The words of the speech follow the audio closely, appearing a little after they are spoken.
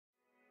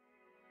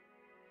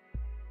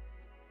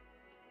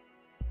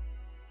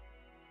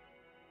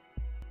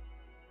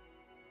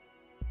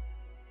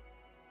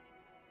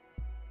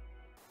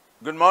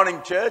Good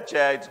morning, church.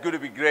 It's good to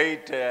be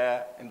great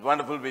and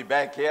wonderful to be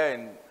back here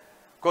in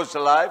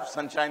Coastal Life,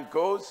 Sunshine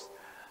Coast.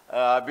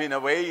 I've been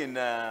away in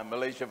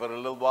Malaysia for a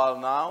little while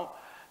now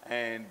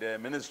and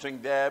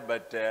ministering there,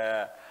 but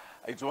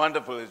it's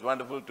wonderful. It's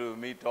wonderful to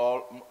meet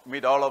all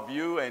of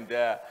you, and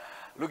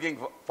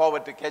looking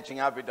forward to catching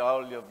up with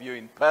all of you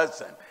in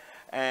person.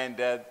 And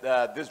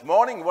this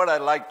morning, what I'd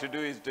like to do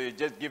is to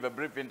just give a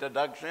brief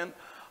introduction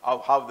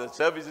of how the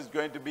service is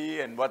going to be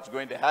and what's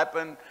going to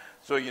happen,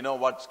 so you know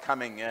what's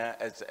coming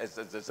as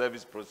the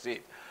service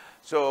proceeds.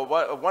 So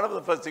one of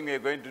the first things we are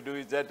going to do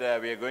is that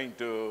we are going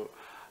to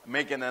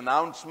make an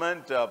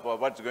announcement of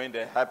what's going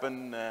to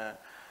happen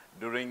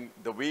during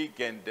the week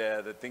and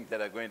the things that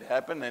are going to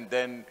happen, and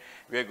then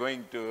we are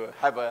going to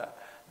have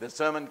the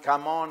sermon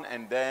come on,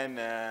 and then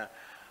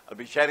I'll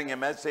be sharing a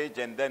message,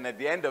 and then at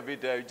the end of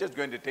it, we're just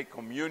going to take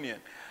communion.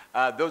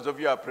 Those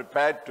of you are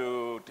prepared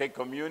to take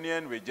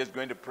communion, we're just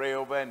going to pray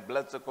over and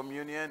bless the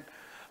communion.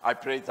 I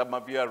pray some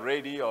of you are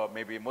ready, or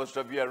maybe most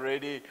of you are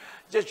ready.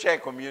 Just share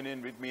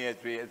communion with me as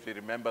we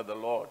remember the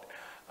Lord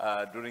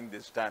during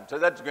this time. So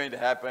that's going to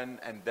happen,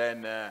 and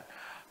then,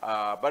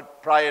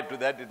 but prior to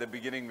that, at the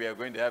beginning, we are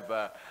going to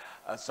have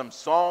some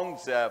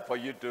songs for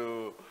you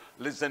to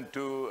listen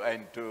to,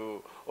 and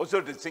to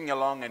also to sing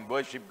along and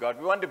worship God.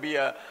 We want to be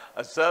a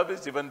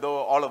service, even though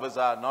all of us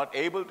are not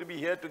able to be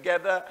here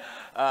together,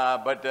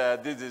 but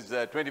this is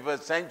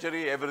 21st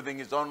century, everything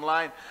is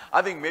online.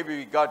 I think maybe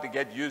we got to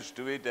get used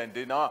to it and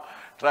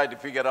try to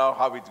figure out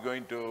how it's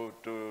going to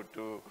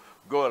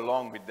go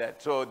along with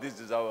that. So this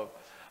is our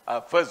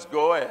first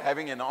go at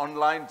having an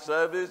online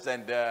service,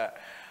 and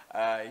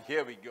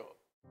here we go.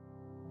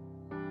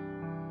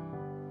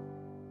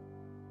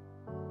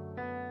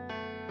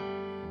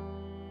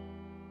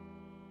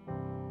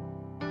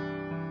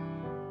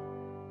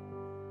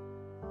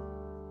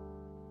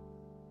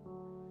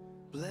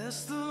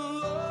 Bless the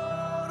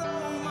Lord,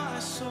 oh my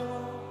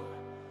soul,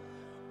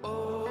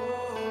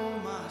 oh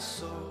my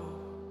soul,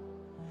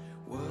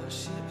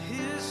 worship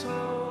His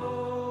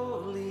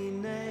holy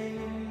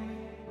name,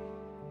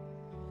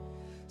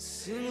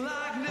 sing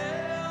like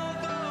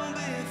never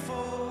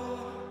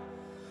before,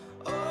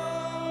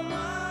 oh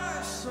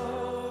my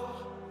soul,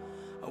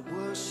 I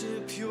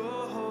worship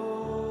Your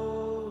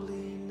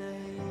holy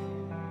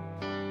name.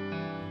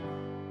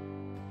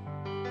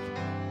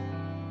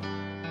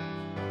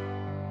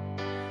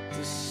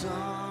 The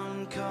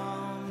sun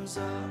comes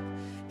up,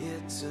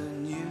 it's a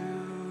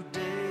new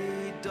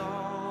day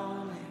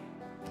dawning.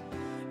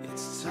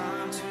 It's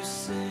time to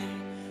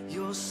sing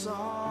Your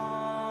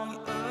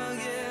song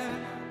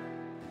again.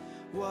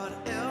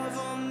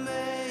 Whatever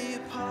may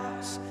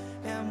pass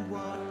and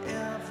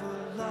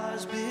whatever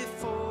lies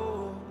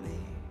before me,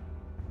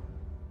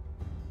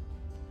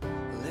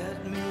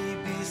 let me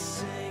be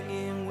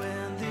singing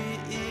when the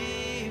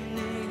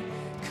evening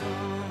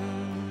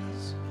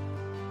comes.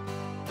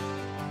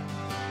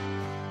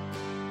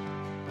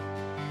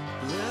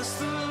 Bless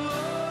the Lord,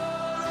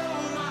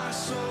 oh my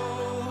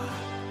soul,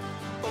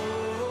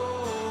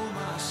 oh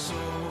my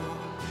soul,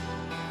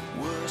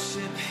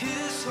 worship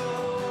His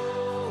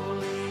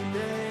holy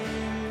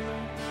name,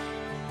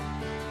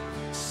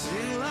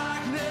 sing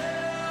like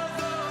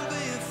never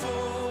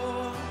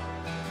before,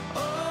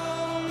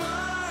 oh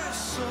my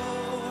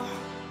soul,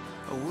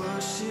 I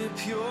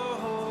worship Your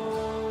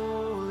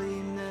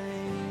holy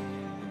name.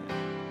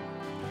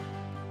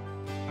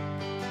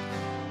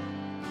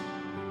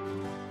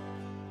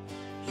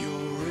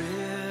 You're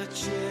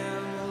rich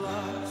in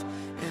love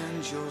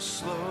and You're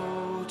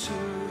slow to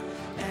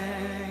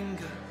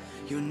anger.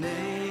 Your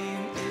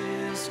name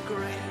is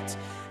great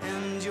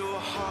and Your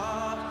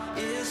heart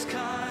is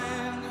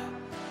kind.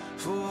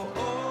 For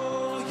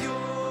all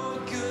Your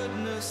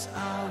goodness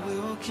I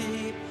will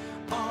keep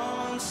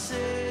on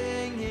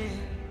singing.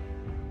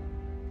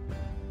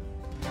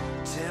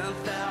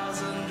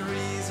 10,000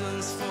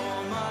 reasons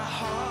for my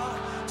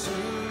heart to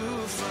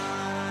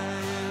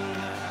find.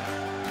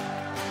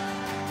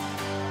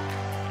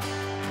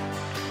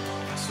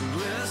 So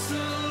bless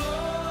the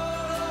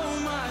Lord, oh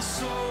my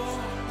soul,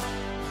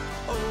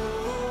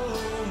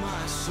 oh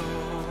my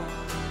soul,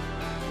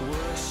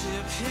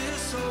 worship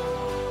His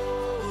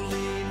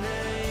holy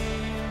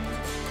name,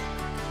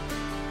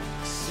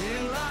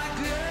 sing like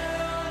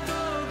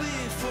never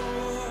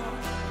before,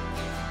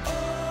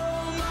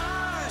 oh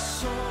my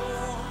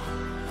soul,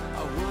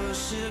 I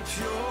worship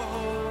Your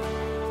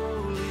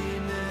holy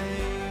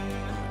name.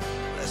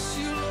 Bless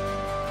You, Lord.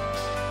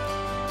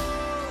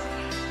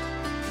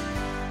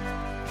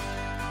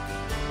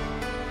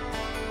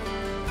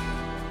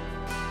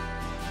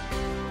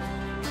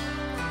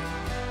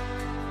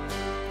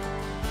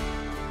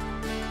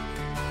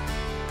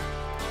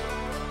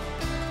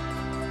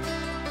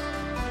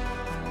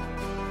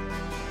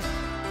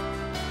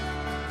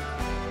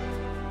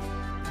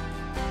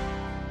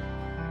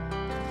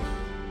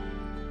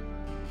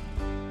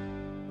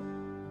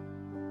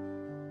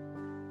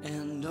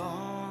 And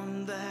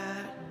on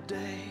that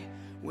day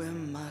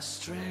when my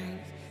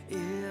strength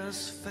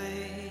is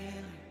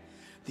failing,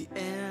 the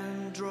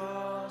end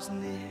draws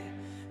near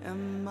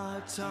and my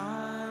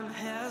time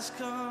has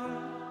come.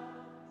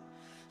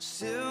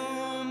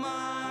 Still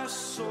my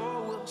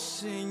soul will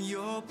sing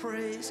your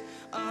praise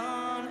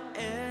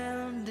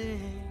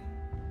unending.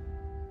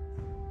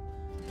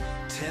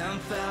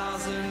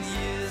 10,000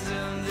 years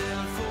and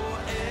then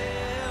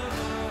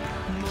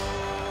forevermore.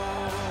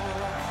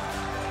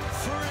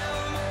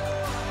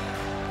 Forevermore.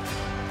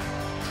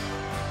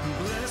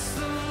 Bless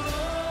the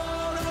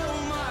Lord,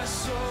 oh my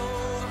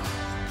soul.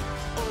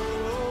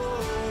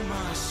 Oh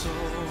my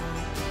soul.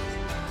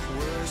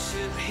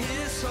 Worship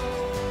his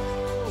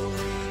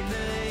holy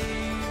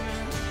name.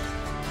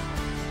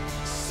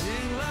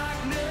 Sing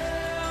like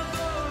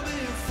never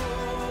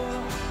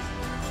before.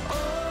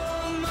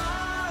 Oh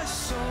my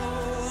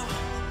soul,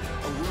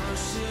 I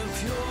worship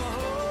your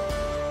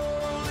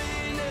holy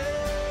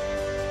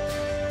name.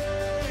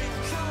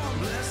 Come on,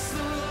 bless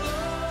the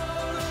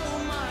Lord, oh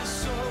my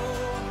soul.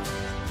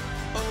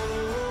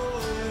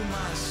 Oh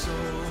my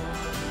soul,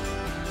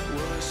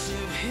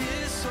 worship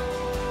his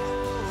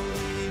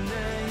holy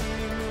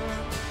name.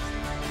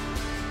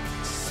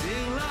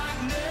 Sing like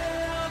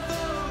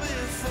never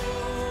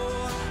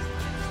before.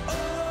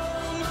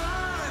 Oh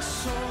my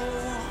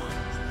soul,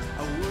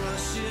 I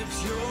worship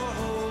your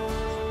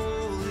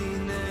holy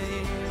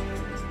name.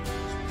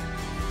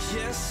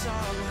 Yes, I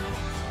will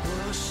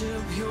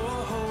worship your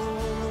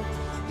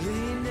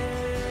holy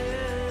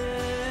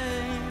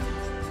name.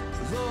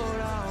 Lord,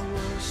 I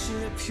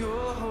worship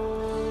your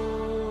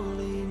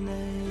holy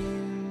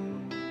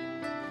name.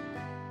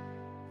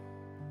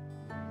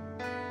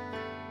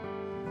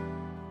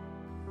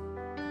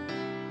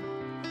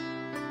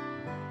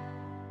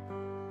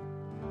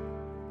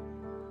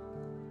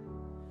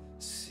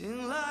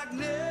 Sing like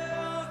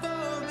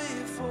never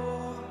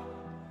before.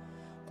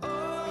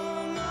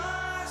 Oh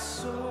my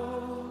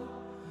soul,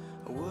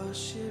 I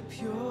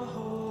worship your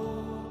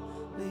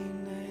holy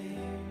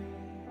name.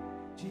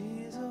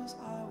 Jesus,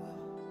 I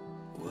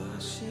will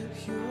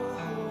worship your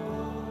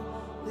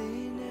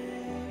holy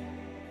name.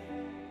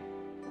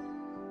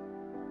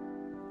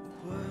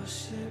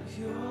 Worship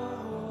your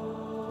holy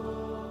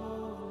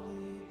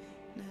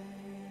name.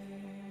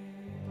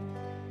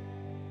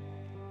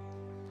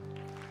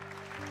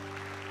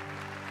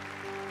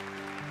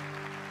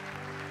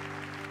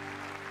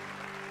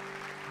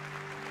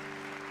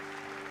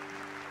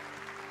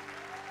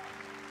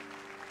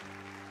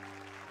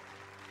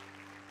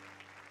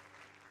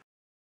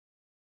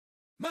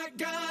 My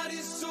God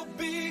is so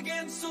big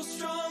and so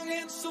strong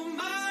and so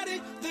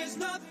mighty. There's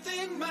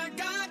nothing my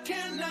God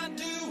cannot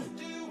do.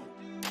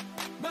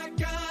 My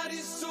God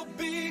is so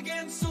big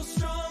and so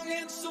strong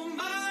and so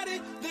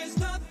mighty. There's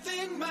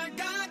nothing my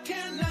God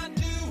cannot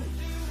do.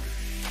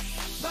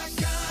 My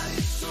God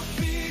is so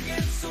big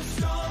and so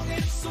strong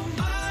and so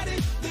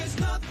mighty. There's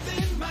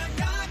nothing my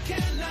God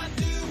cannot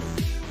do.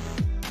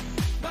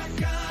 My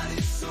God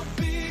is so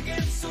big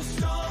and so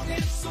strong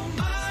and so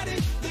mighty.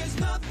 There's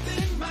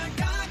nothing my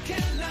God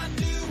cannot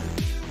do.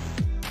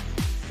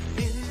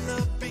 In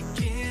the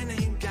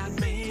beginning, God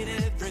made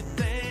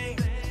everything.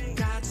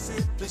 God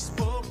simply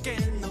spoke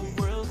and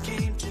the world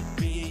came to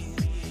be.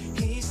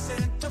 He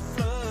sent a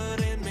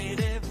flood and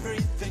made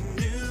everything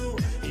new.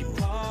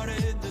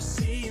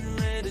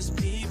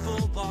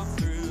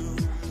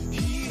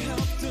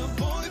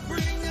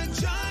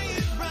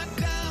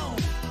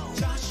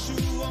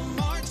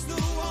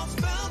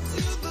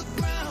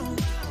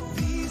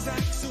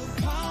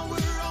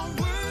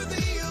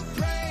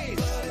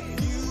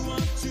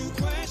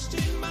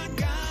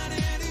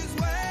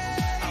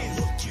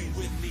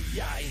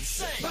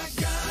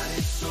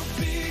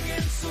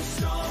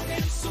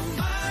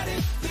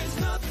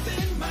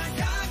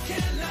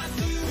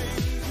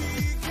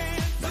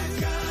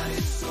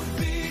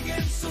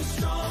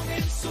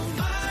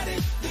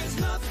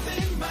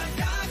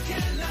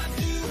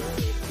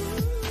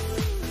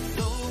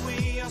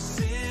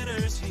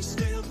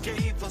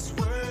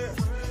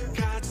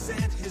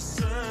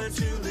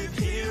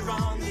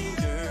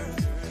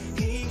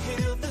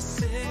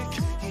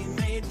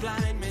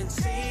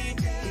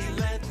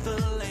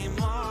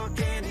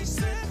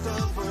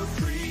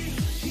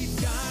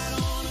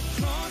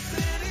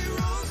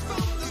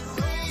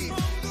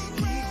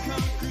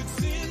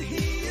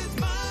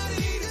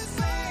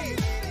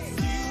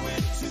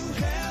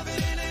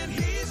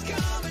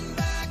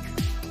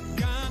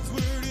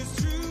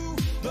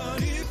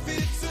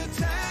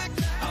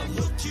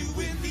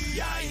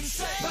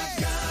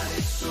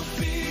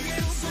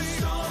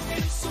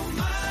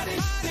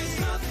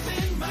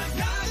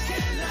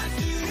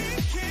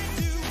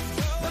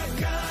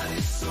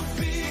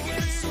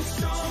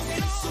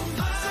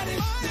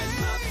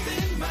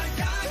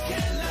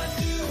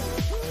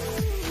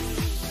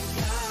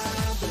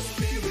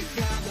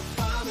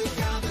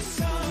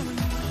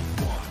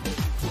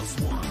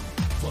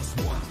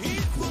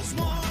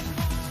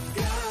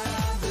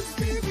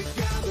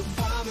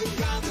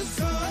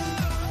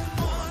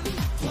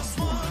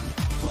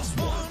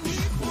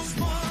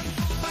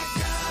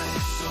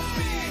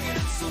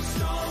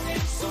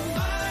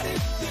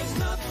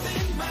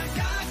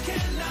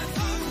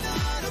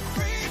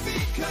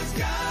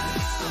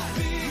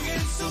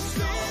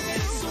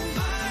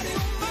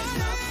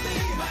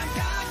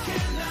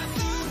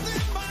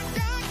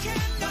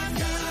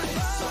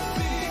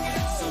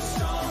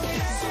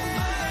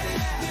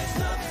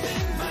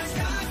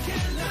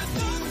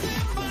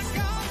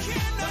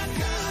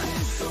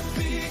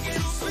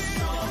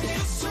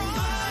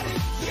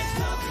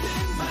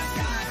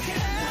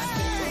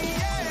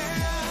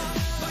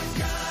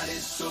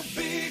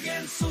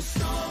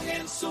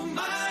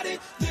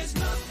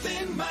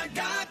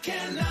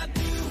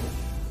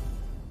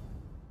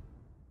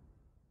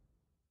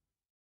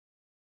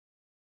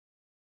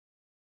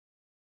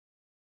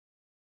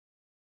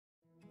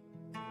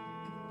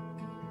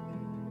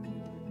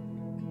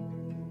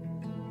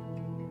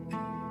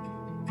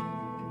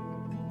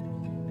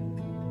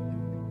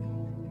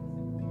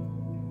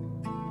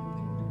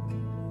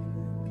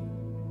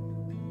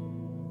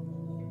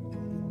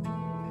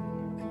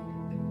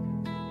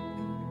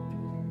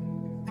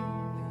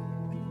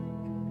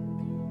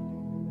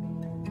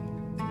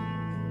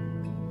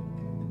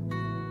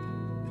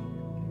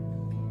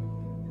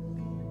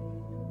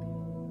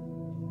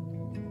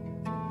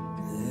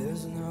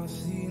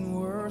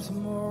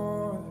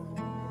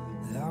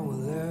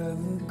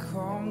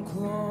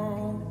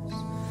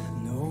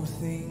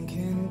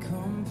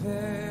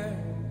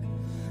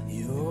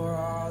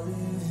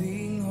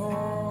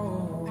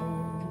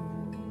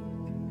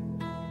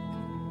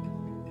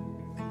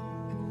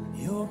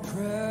 your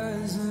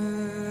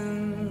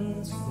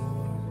presence,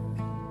 Lord.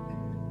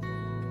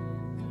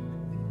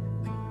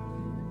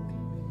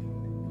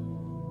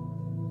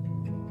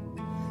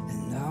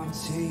 And I've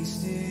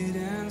tasted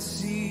and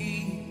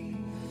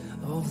seen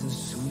of the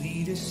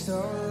sweetest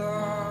of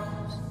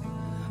loves,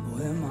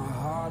 when my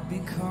heart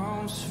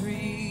becomes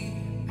free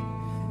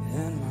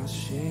and my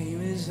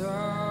shame is undone.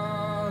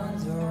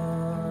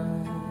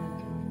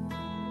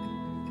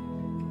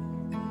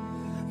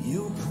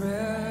 Your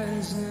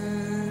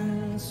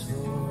presence,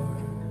 Lord.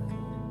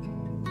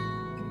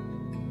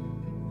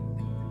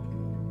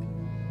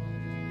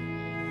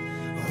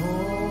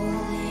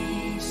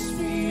 Holy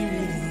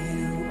Spirit,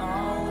 you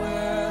are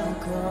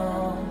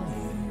welcome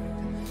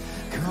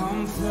here.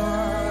 Come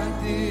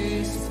flood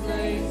this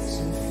place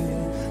and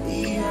fill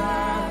the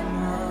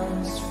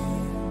atmosphere.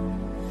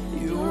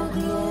 Your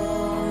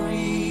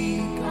glory,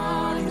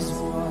 God, is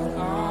what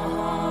our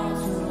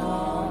hearts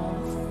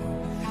long for.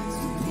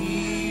 To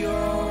be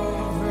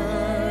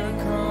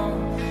overcome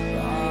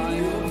by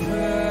your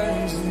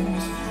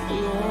presence,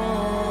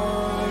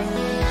 Lord.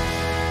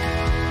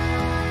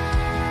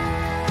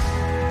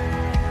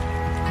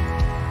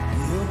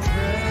 Your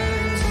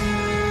presence.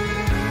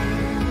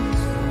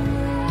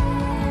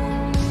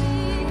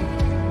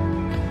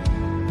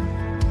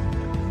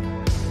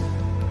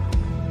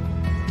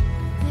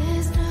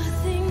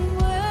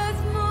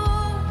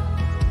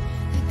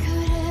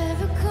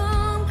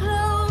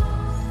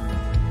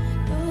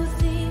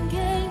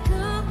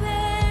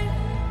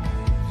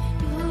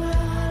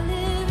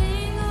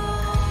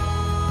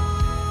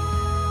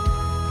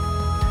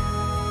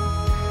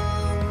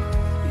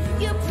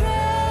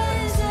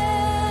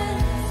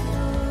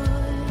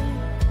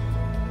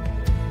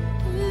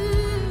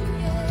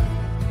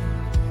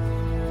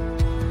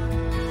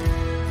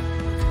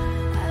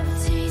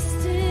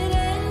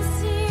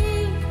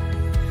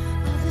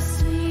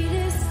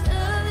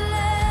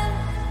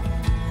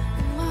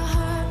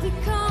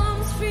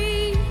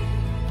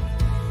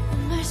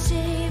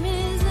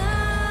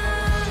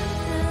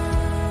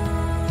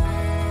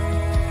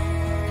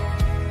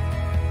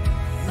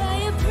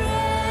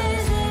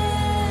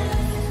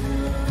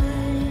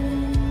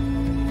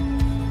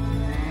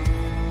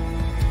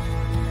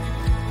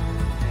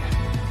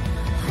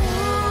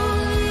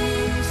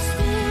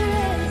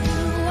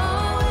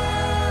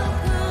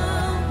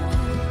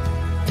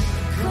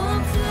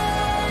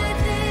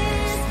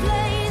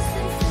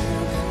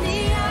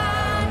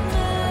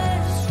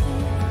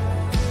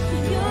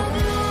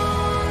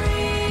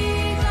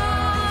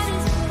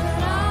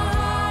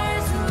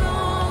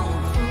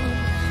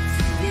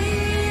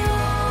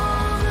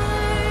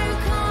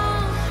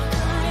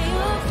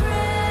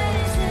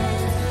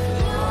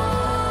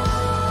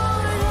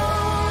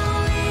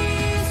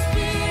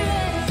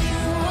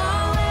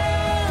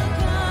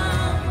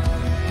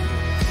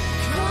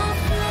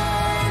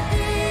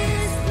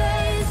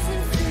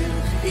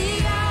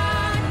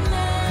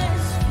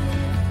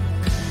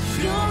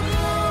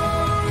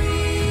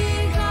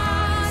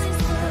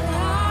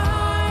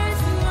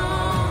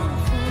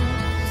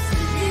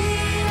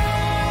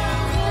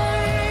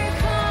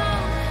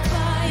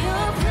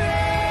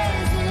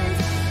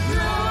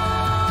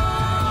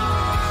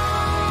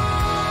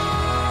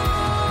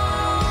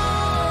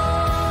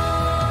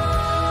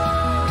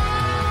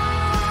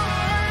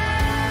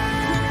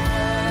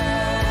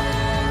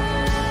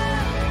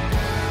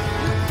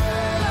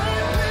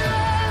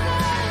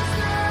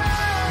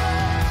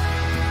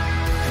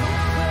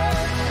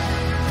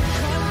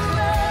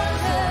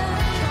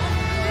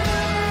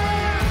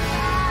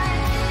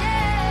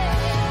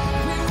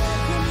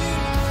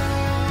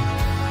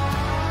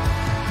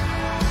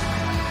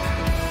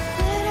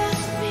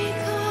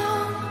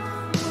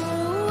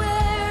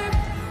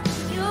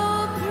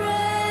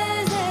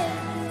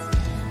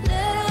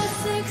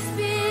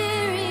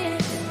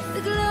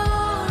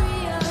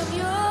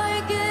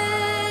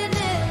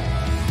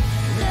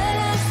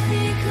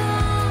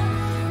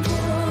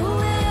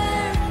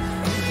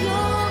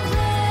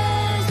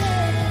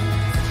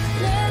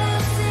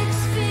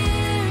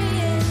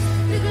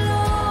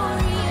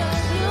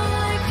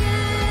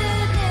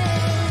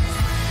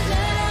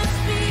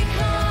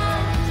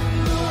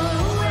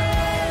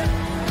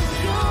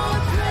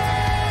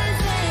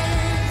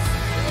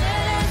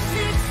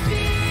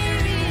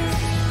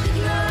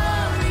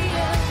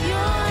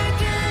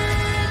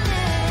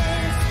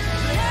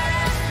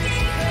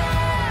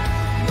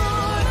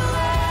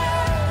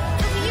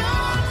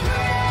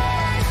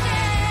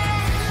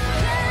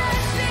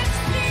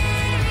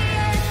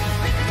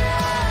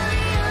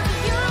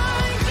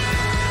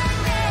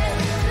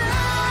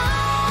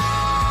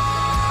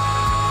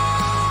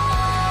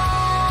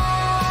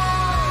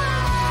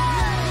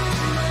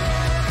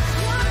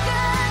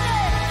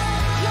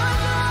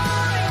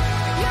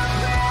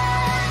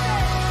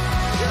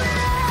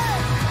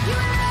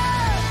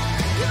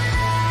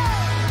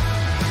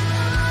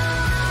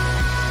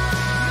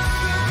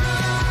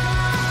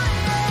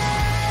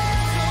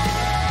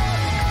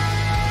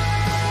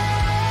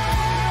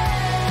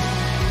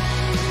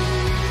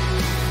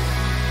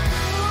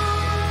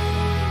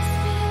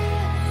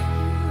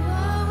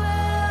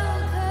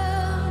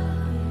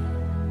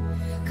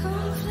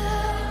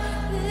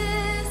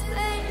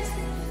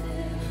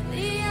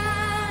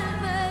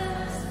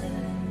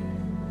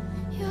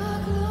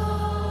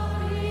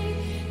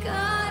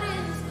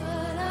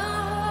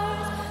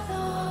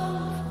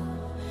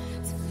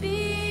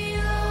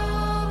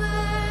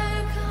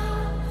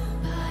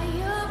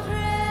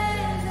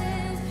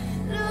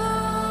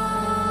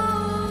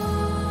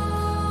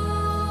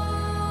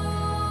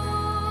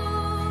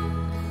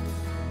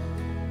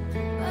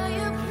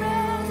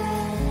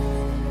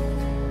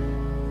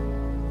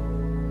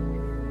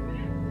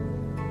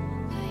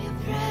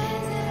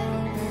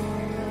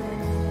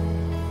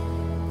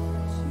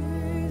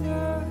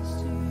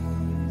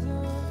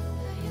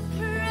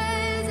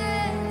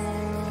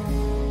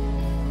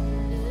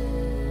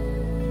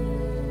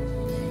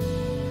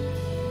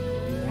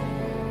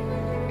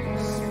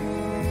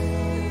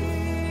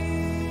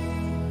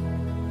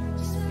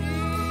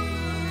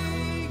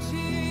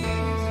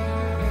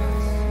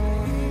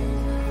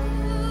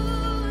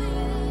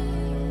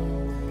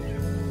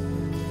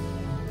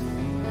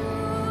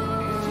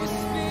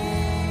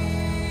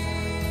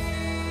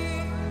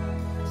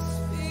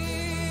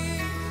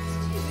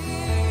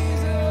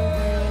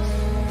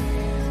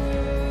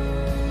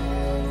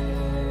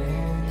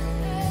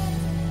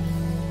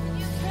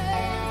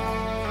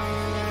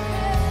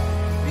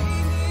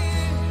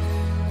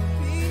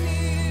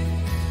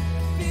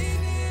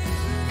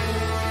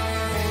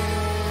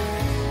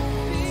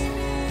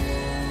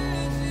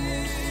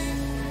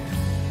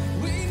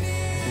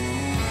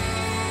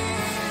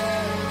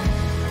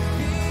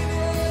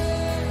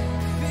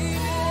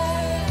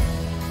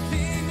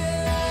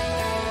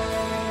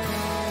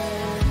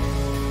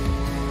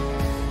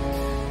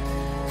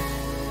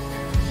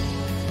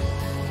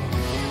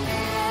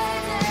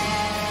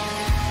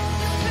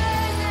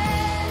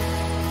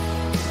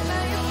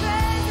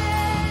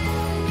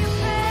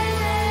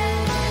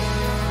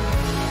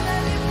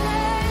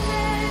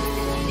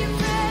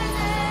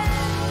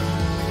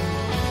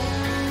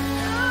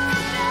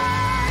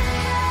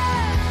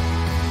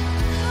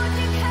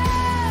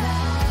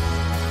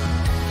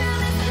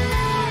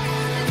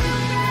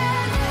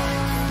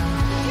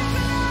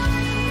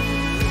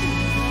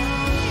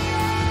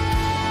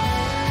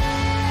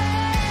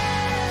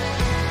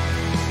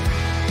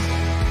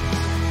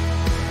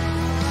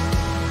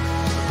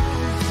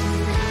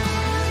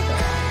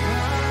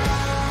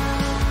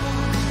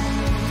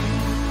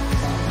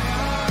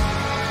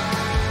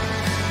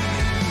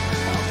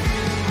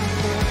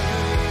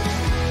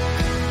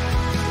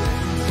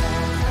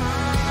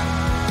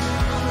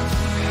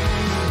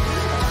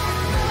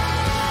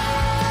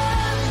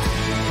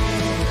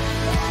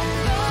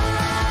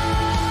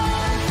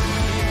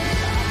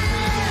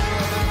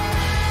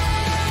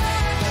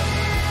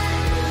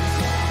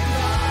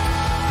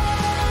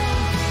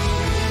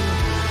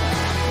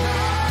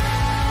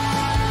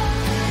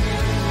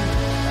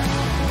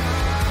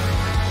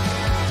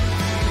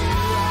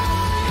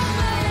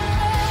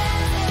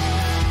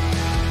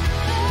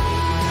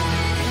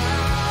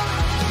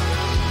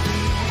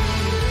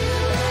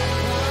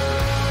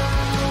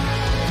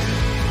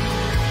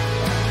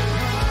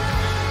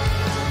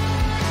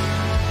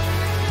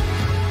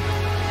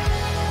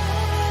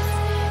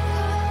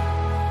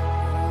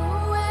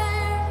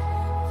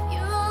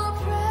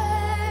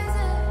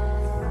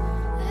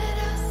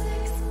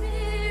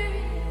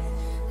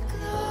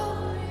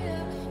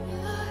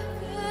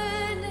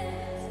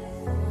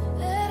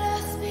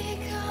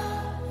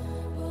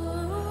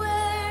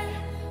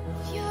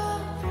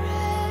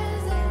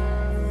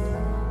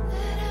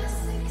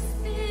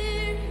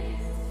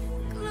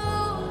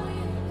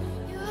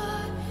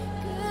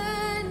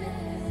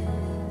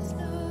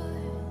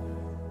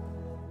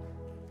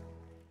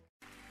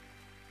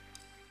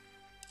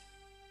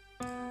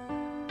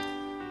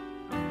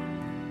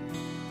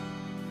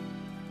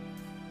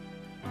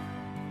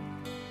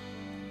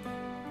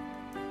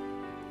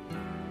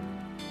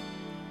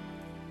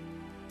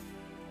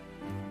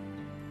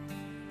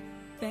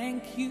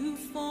 Thank you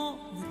for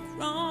the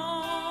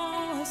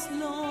cross,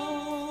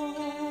 Lord.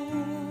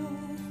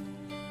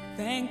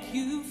 Thank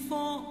you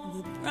for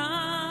the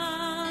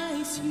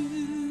price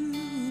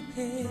you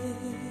paid,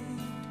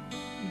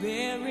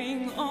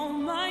 bearing all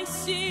my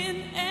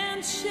sin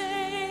and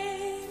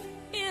shame.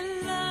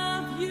 In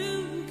love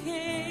you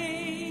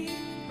came,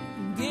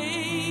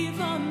 gave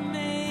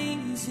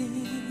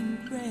amazing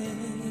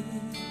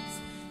grace.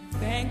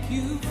 Thank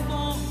you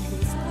for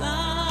this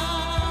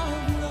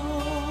love,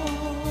 Lord.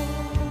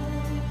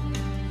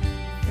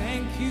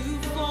 Thank you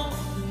for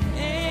the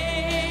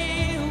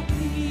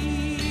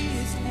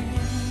nail-pierced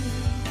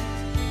hands,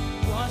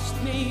 washed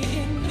me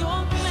in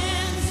your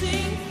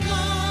cleansing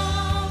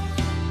flow.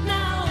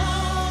 Now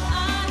all I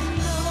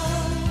know,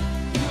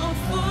 your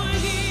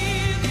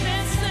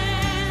forgiveness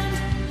and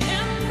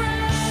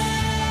embrace.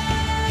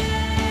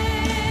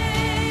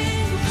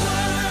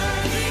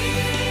 Worthy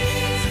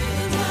is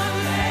the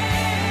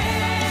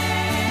Lamb.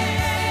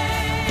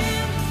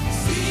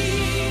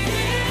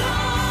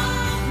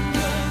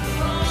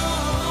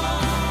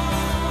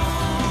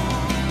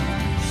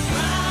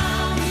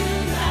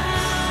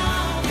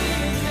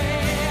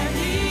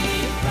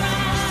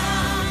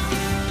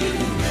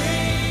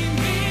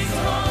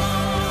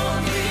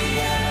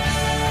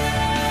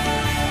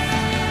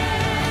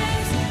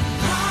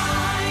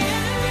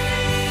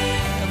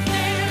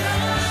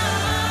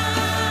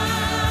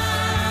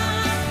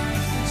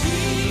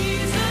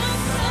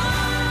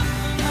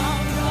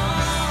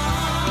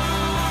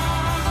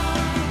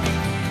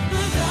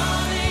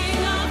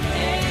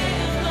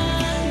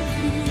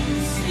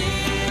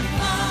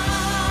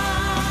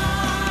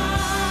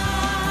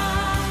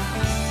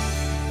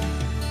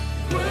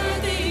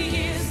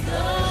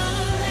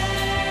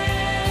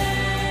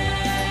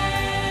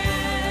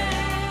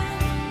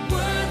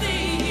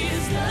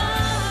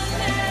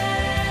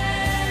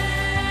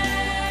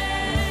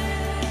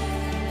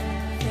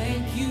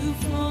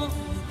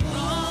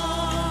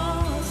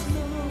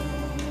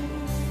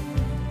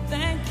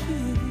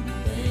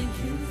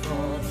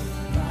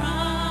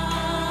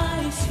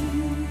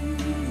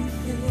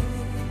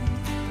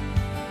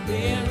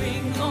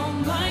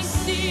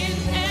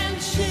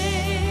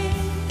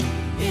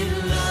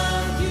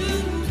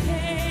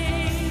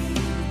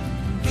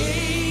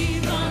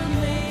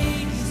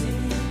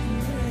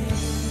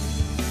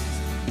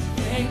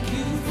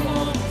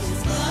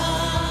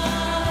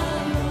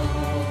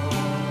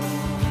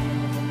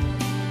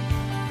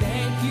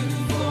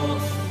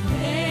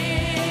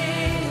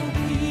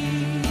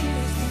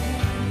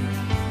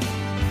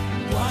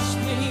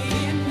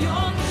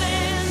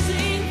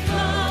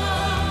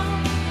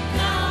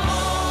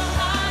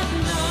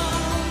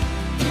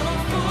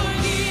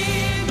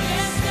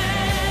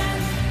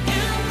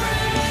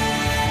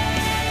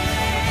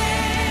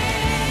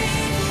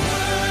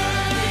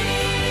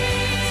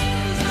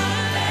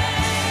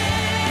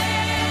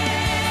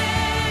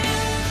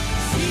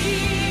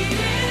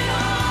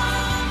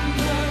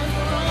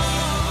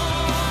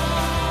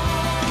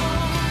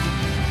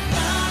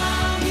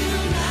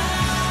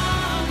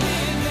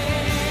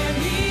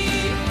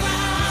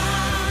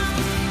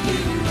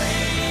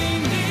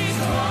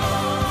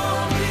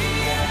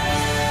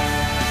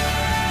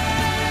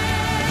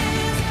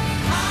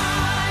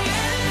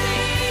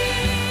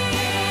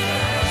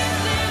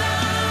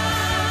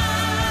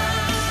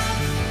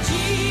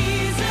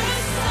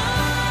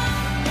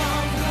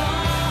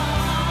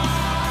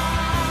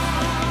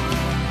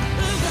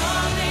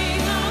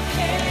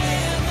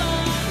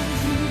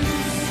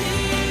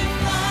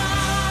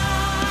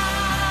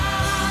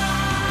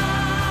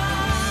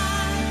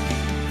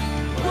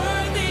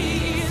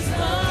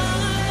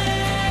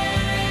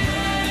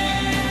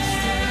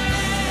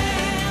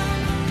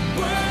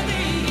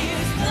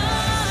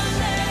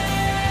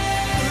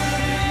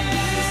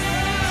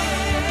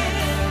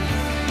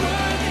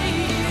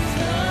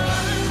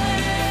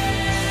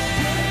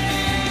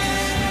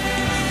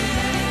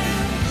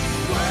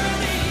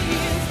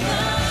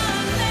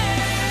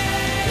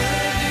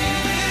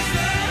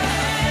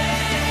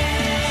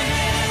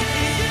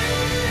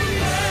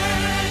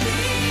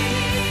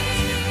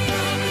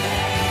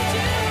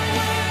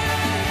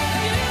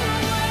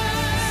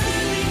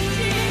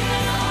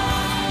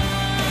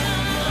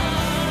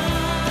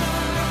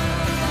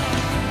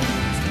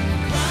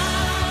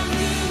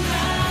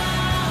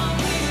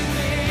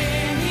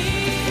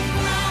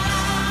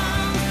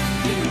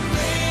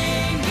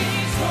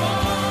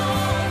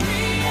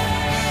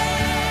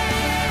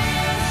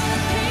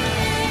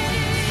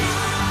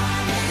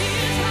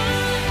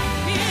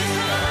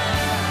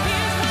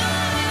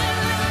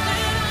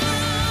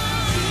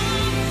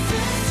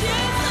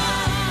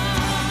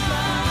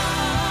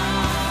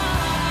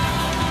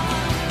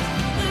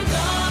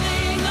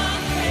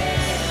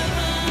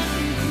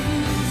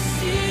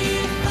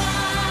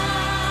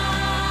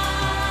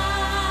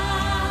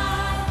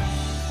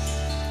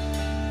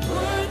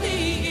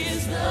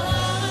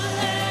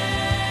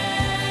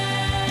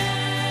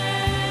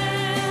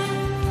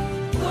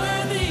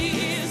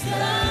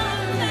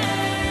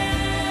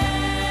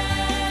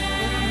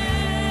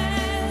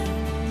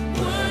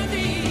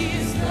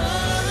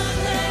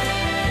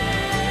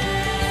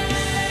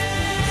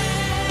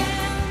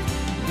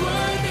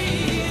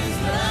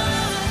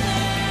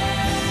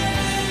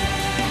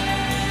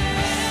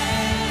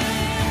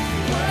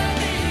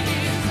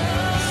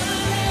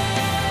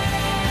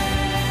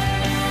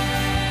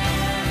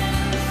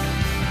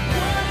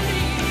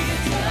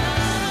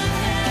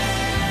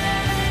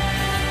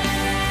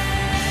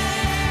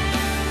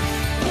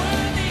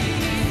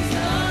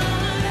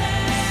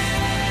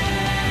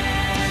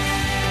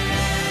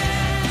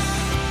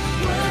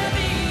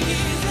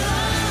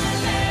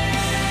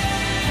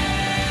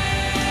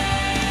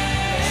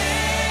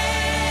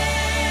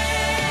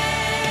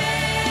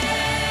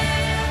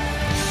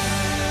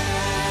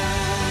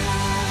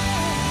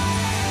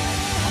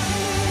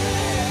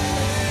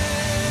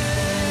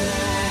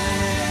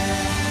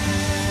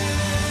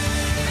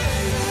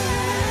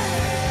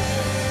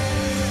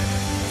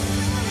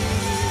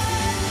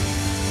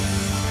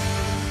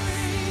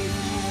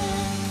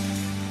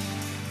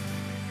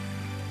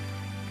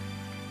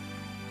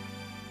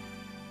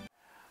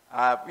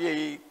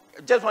 We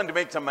just want to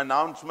make some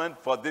announcement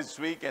for this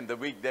week and the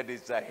week that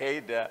is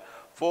ahead.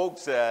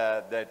 Folks,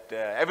 that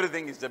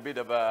everything is a bit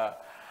of a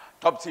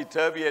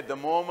topsy-turvy at the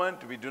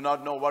moment. We do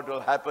not know what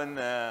will happen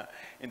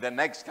in the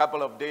next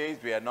couple of days.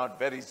 We are not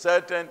very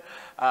certain,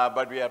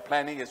 but we are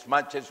planning as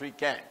much as we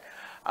can.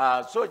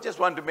 So I just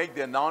want to make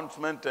the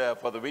announcement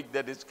for the week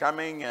that is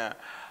coming.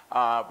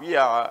 We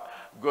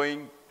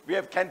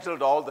have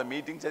cancelled all the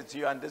meetings, as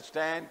you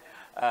understand.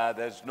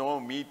 There's no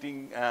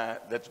meeting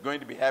that's going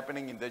to be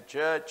happening in the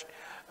church.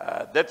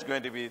 That's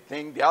going to be a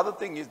thing. The other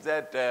thing is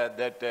that,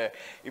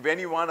 if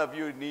any one of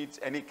you needs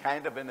any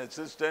kind of an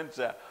assistance,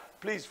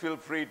 please feel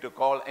free to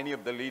call any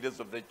of the leaders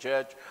of the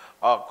church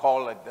or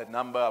call at the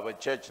number, our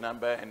church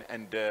number,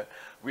 and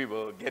we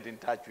will get in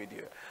touch with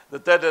you. The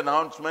third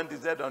announcement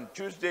is that on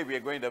Tuesday we are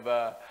going to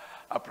have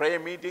a prayer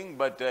meeting,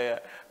 but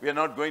we are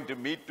not going to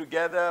meet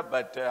together,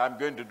 but I'm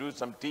going to do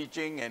some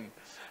teaching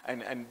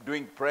and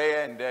doing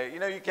prayer. And,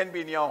 you can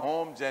be in your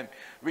homes and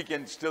we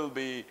can still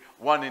be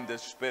one in the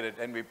Spirit,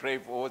 and we pray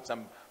for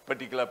some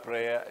particular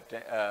prayer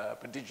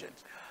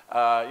petitions. We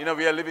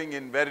are living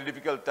in very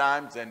difficult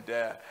times, and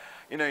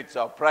it's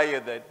our prayer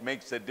that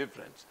makes a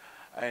difference.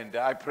 And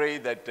I pray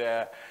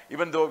that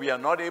even though we are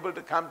not able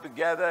to come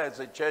together as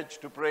a church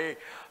to pray,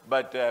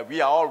 but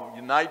we are all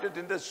united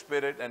in the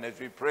Spirit, and as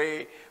we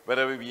pray,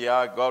 wherever we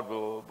are, God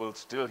will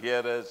still hear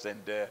us,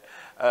 and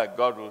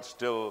God will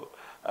still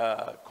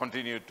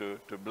continue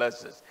to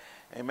bless us.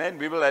 Amen.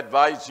 We will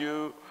advise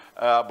you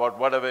about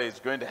whatever is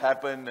going to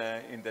happen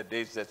in the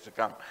days that's to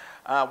come.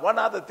 One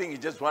other thing I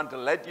just want to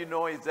let you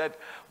know is that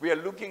we are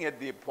looking at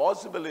the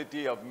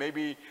possibility of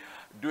maybe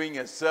doing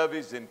a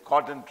service in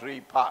Cotton Tree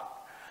Park.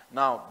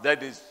 Now,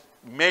 that is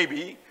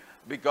maybe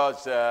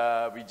because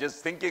we're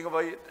just thinking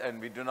about it, and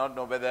we do not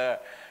know whether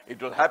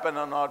it will happen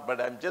or not,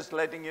 but I'm just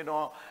letting you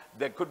know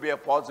there could be a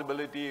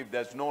possibility. If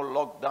there's no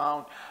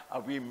lockdown,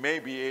 we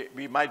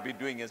might be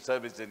doing a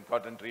service in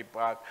Cotton Tree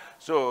Park.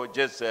 So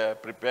just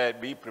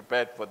be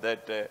prepared for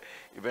that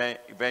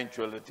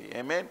eventuality.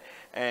 Amen.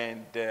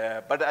 And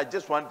but I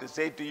just want to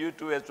say to you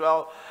too as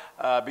well,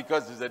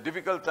 because it's a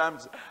difficult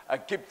times,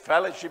 keep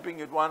fellowshipping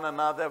with one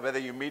another, whether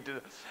you meet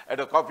at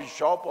a coffee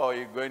shop or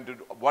you're going to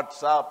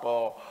WhatsApp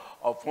or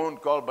phone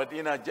call, but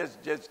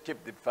just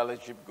keep the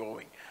fellowship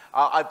going.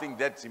 I think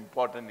that's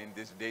important in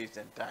these days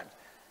and times.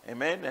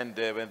 Amen. And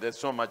when there's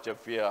so much of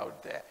fear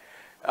out there.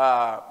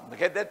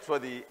 Okay, that's for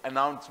the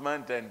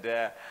announcement,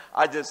 and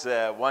I just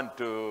want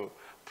to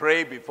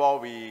pray before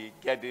we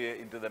get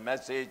into the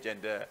message,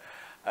 and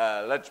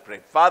let's pray.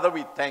 Father,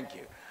 we thank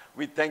you.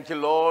 We thank you,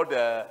 Lord.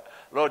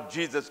 Lord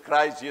Jesus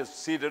Christ, you're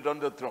seated on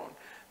the throne.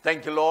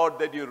 Thank you, Lord,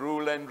 that you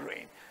rule and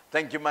reign.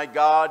 Thank you, my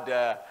God.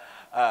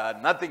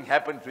 Nothing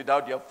happens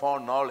without your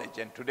foreknowledge.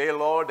 And today,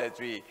 Lord, as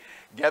we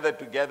gather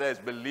together as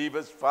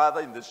believers,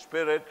 Father, in the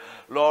Spirit,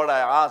 Lord, I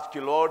ask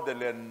you, Lord,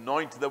 that you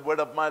anoint the word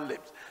of my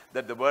lips,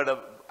 that the word of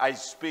I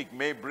speak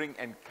may bring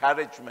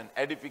encouragement,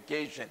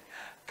 edification,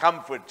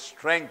 comfort,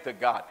 strength,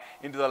 God,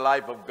 into the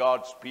life of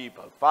God's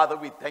people. Father,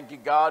 we thank you,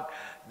 God,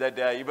 that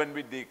even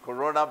with the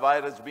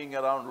coronavirus being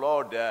around,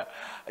 Lord,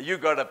 you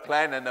got a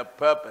plan and a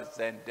purpose.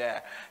 And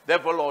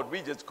therefore, Lord,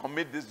 we just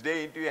commit this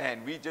day into your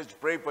hand. We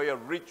just pray for your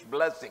rich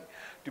blessing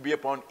to be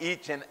upon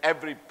each and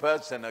every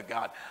person,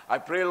 God. I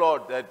pray,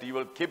 Lord, that you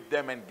will keep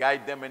them and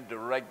guide them and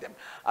direct them.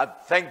 I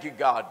thank you,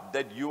 God,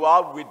 that you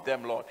are with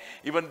them, Lord.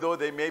 Even though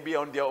they may be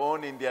on their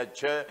own in their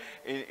church,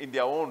 in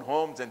their own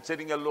homes and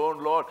sitting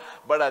alone, Lord,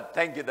 but I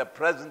thank you, the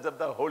presence of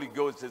the Holy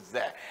Ghost is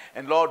there.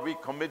 And Lord, we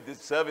commit this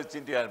service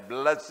into your hand.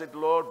 Bless it,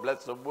 Lord.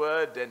 Bless the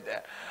word. And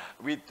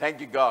we thank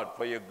you, God,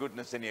 for your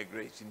goodness and your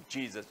grace. In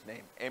Jesus'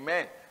 name,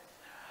 amen.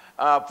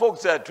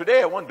 Folks,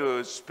 today I want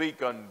to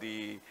speak on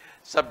the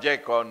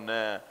subject on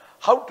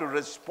how to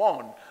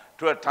respond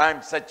to a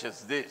time such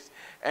as this.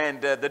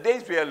 And the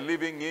days we are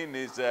living in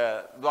is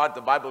what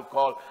the Bible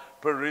calls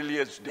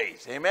perilous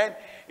days. Amen.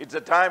 It's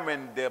a time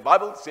when the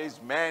Bible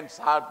says man's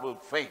heart will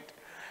faint.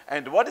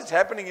 And what is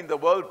happening in the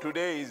world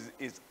today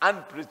is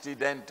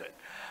unprecedented.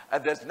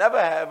 There's never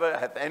ever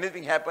had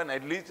anything happen,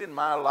 at least in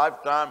my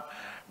lifetime,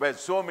 where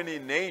so many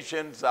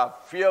nations are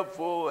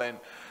fearful and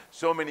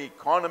so many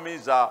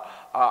economies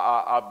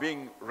are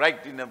being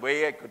wrecked in a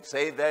way, I could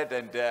say that,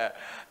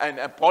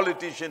 and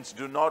politicians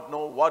do not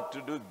know what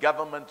to do,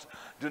 governments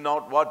do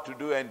not know what to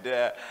do, and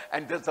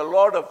there's a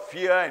lot of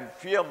fear and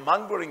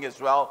fear-mongering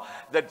as well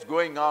that's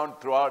going on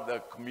throughout the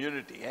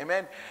community,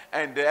 amen?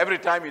 And every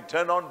time you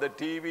turn on the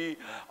TV,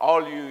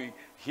 all you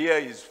hear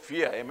is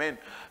fear, amen,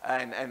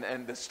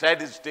 and the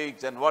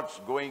statistics and what's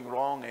going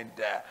wrong,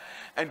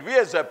 and we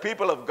as a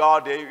people of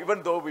God,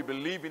 even though we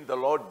believe in the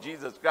Lord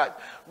Jesus Christ,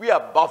 we are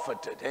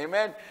buffeted,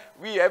 amen.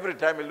 Every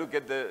time we look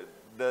at the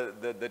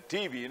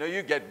TV,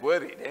 you get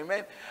worried,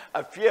 amen.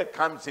 A fear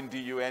comes into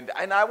you, and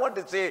I want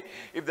to say,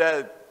 if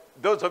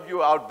those of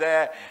you out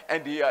there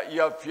and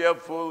you're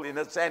fearful in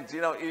a sense,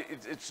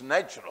 it's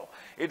natural.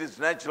 It is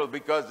natural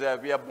because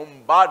we are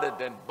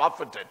bombarded and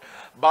buffeted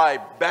by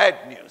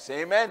bad news,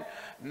 amen.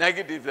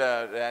 Negative,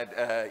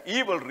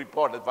 evil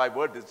report, if I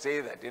were to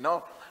say that,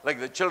 like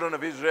the children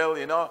of Israel,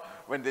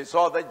 when they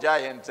saw the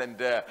giants and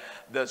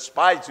the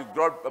spies who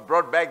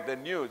brought back the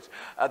news,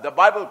 the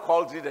Bible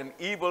calls it an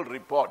evil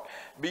report.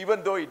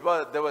 Even though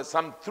there was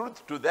some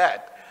truth to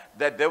that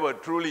there were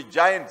truly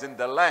giants in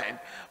the land,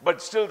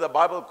 but still the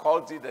Bible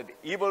calls it an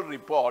evil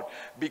report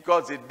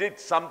because it did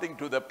something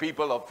to the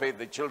people of faith,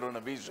 the children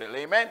of Israel,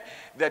 amen,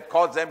 that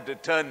caused them to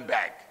turn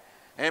back.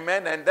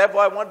 Amen. And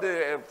therefore I want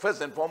to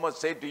first and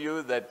foremost say to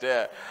you that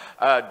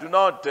do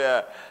not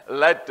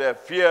let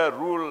fear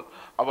rule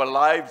our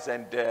lives,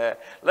 and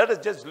let us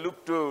just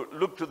look to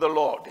the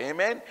Lord.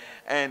 Amen.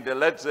 And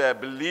let's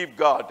believe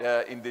God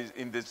in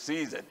this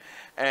season.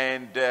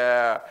 And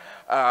there's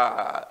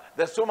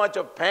so much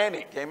of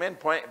panic, amen,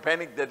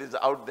 panic that is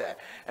out there.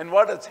 And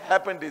what has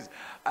happened is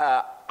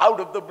out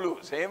of the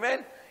blues,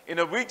 amen. In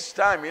a week's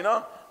time,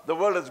 the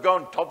world has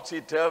gone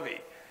topsy-turvy.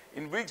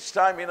 In weeks'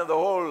 time, the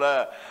whole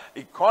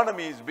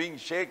economy is being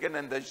shaken,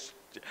 and the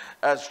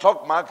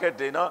stock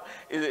market,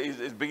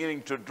 is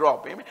beginning to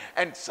drop. Amen.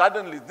 And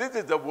suddenly, this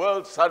is the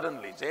world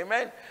suddenlies.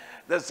 Amen.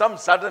 There's some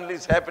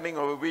suddenlies happening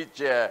over which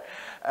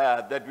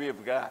that we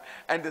have got.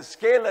 And the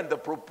scale and the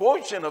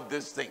proportion of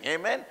this thing,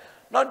 amen,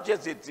 not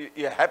just it's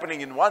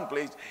happening in one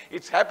place,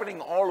 it's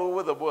happening all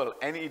over the world.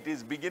 And it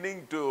is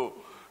beginning to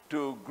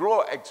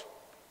grow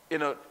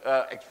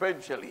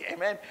exponentially,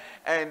 amen.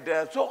 And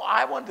so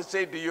I want to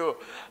say to you,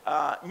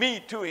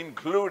 me too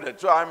included.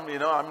 So I'm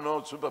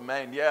no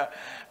Superman, yeah.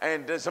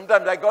 And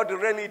sometimes I got to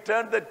really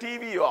turn the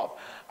TV off.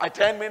 I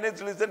 10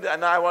 minutes listen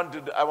and I want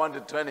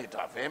to turn it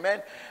off,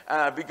 amen.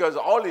 Because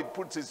all it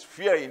puts is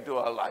fear into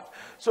our life.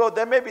 So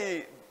there may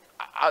be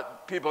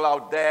people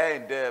out there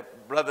and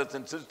brothers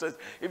and sisters,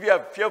 if you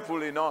are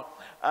fearful,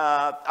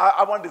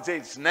 I want to say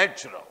it's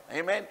natural.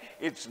 Amen.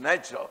 It's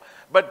natural.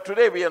 But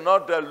today we are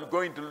not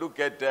going to look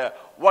at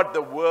what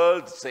the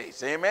world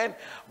says. Amen.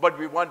 But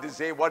we want to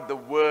say what the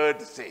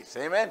word says.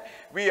 Amen.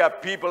 We are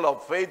people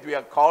of faith. We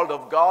are called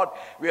of God.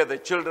 We are the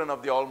children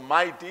of the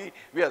Almighty.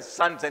 We are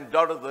sons and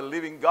daughters of the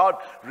living God,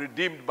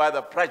 redeemed by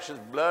the precious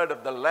blood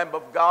of the Lamb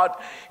of God.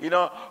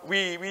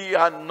 We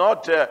are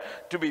not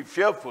to be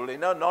fearful.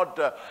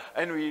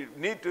 And we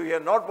need to hear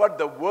not what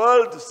the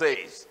world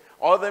says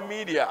or the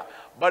media,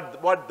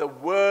 but what the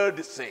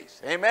word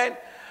says. Amen.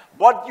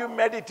 What you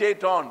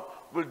meditate on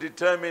will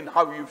determine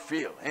how you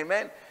feel.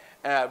 Amen.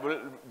 Will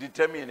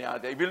determine your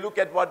day. If you look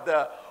at what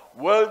the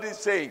world is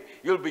saying,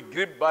 you'll be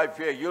gripped by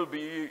fear. You'll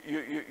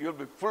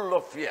be full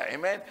of fear.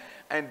 Amen.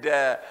 And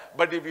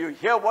but if you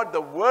hear what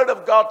the word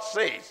of God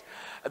says,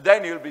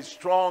 then you'll be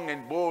strong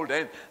and bold.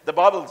 And the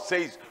Bible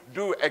says,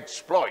 do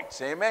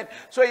exploits. Amen.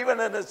 So even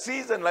in a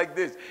season like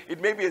this,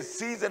 it may be a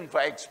season for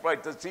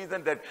exploits, a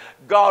season that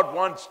God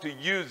wants to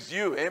use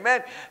you.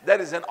 Amen. There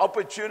is an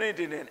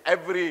opportunity in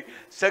every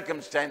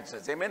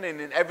circumstances. Amen. And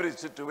in every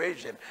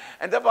situation.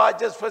 And therefore, I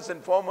just first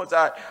and foremost,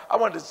 I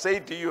want to say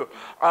to you,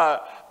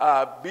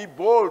 be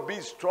bold, be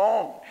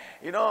strong,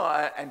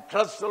 and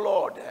trust the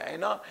Lord,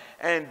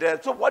 And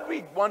so what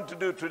we want to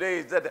do today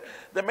is that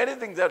there are many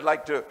things I'd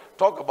like to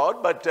talk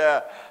about, but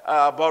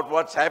about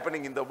what's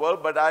happening in the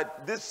world.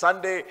 But this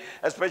Sunday,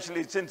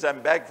 especially since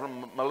I'm back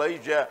from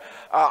Malaysia,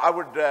 I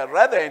would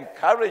rather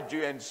encourage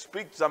you and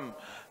speak some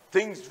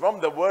things from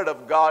the Word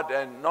of God,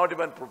 and not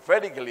even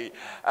prophetically,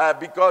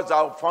 because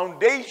our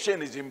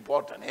foundation is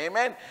important.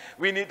 Amen.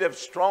 We need a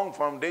strong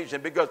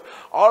foundation because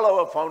all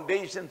our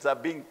foundations are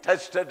being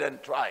tested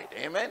and tried.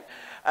 Amen.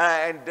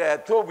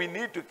 So we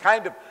need to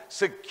kind of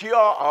secure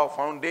our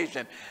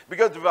foundation,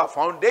 because if our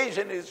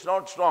foundation is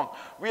not strong,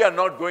 we are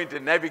not going to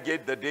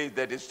navigate the day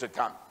that is to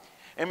come.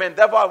 Amen.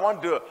 Therefore, I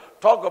want to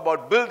talk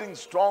about building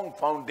strong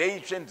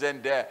foundations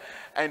and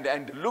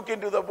look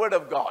into the Word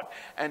of God.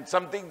 And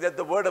something that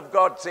the Word of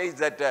God says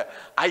that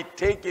I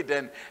take it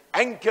and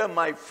anchor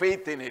my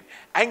faith in it,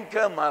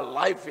 anchor my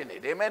life in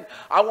it. Amen.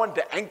 I want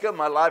to anchor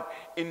my life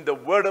in the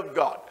Word of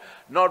God,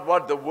 not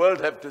what the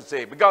world have to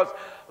say. Because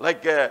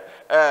like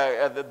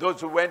those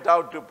who went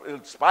out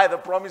to spy the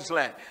promised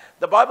land,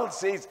 the Bible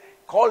says,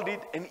 called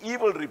it an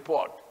evil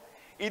report.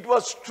 It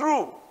was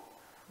true.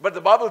 But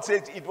the Bible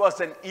says it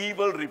was an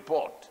evil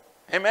report.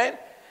 Amen?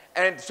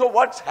 And so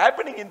what's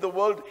happening in the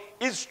world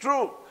is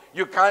true.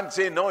 You can't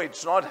say, no,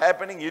 it's not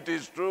happening. It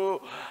is true.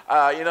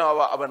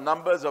 Our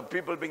numbers of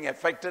people being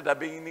affected are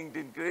beginning to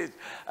increase.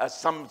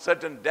 Some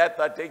certain deaths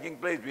are taking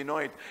place. We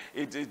know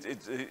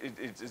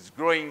it's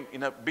growing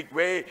in a big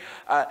way.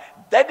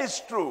 That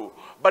is true.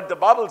 But the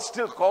Bible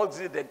still calls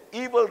it an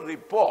evil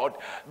report,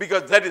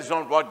 because that is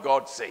not what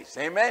God says.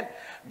 Amen?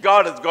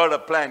 God has got a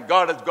plan.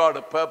 God has got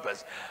a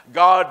purpose.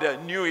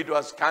 God knew it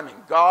was coming.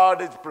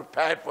 God is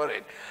prepared for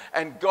it.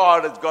 And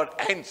God has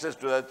got answers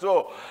to that.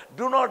 So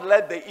do not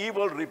let the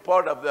evil report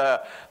report of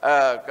the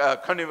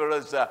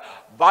coronavirus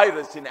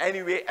virus in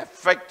any way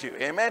affect you.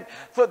 Amen.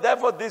 So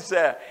therefore this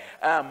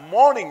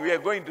morning we are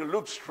going to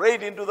look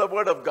straight into the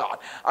Word of God.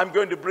 I'm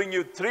going to bring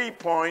you 3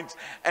 points,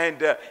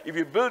 and if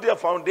you build your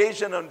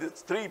foundation on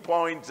these 3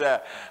 points,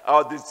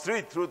 or these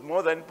 3 truth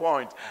more than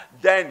points,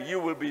 then you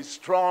will be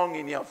strong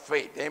in your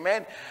faith.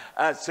 Amen.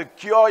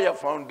 Secure your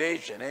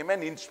foundation.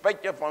 Amen.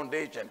 Inspect your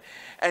foundation.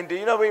 And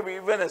you know,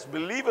 even as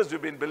believers,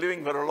 we've been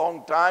believing for a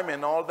long time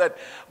and all that,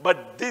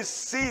 but this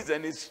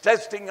season is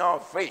testing our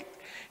faith.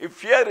 If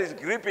fear is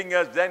gripping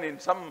us, then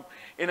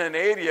in an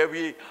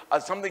area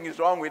something is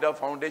wrong with our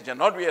foundation.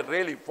 Not we are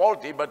really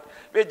faulty, but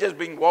we're just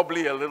being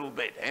wobbly a little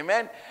bit.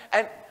 Amen.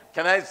 And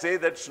can I say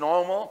that's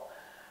normal?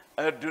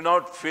 Do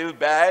not feel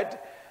bad.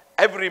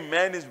 Every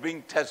man is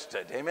being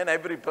tested. Amen.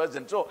 Every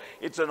person. So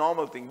it's a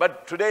normal thing.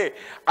 But today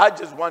I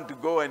just want to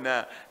go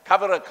and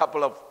cover a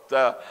couple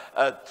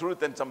of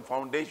truth and some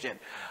foundation.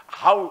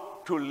 How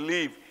to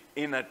live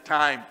in a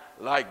time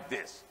like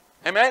this.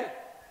 Amen.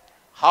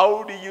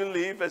 How do you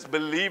live as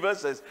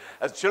believers,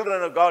 as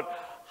children of God?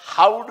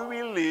 How do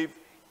we live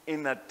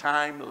in a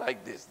time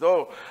like this?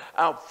 Though,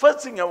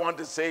 first thing I want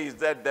to say is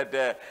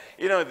that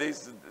you know,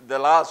 the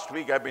last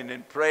week I've been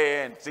in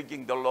prayer and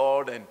seeking the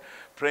Lord and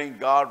praying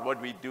God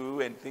what we do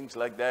and things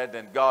like that.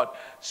 And God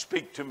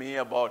speak to me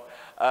about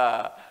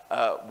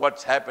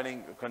what's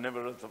happening,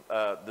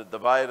 the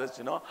virus,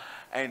 you know.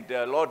 And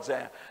Lord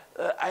said,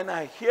 and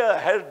I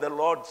heard the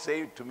Lord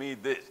say to me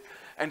this,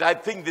 and I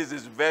think this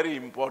is very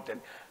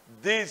important.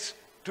 This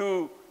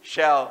too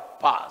shall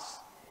pass.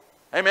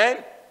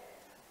 Amen.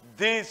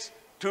 This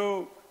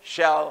too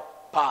shall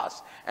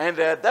pass. And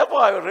therefore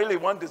I really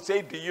want to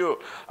say to you,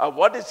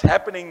 what is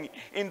happening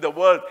in the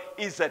world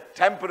is a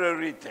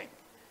temporary thing.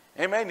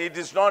 Amen. It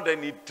is not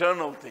an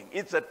eternal thing.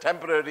 It's a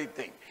temporary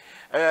thing.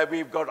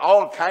 We've got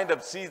all kind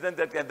of seasons,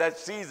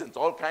 that's seasons,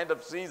 all kind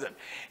of season.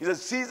 It's a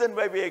season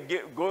where we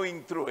are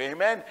going through,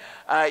 amen.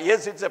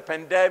 Yes, it's a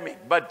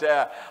pandemic, but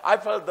I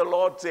felt the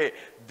Lord say,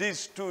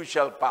 this too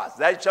shall pass.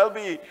 There shall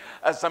be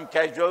some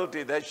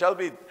casualty, there shall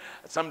be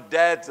some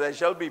deaths, there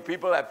shall be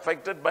people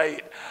affected by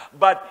it,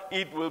 but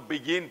it will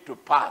begin to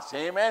pass,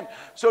 amen.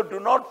 So do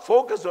not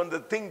focus on the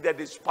thing that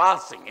is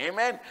passing,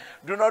 amen.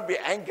 Do not be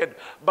anchored,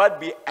 but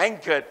be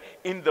anchored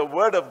in the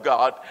Word of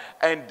God,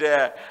 and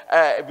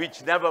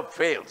which never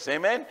fails,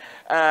 amen.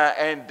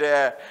 And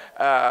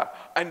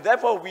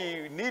therefore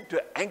we need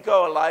to anchor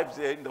our lives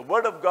in the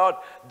Word of God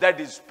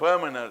that is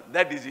permanent,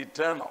 that is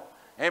eternal,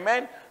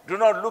 amen. Do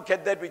not look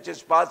at that which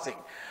is passing.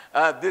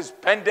 This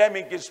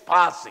pandemic is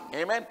passing,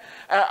 amen.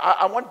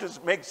 I want to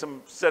make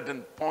some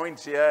certain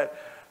points here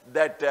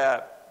that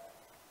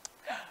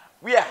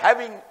we are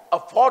having a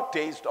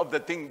foretaste of the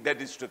thing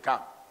that is to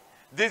come.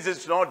 This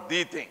is not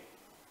the thing,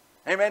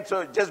 amen.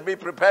 So just be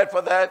prepared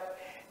for that.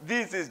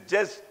 This is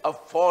just a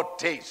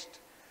foretaste.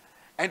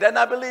 And then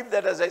I believe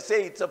that, as I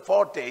say, it's a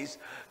foretaste.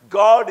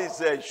 God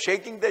is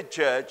shaking the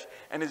church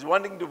and is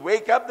wanting to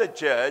wake up the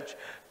church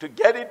to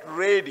get it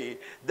ready,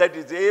 that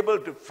is able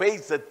to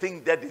face the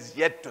thing that is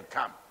yet to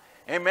come.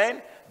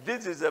 Amen.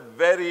 This is a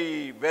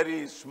very,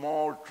 very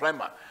small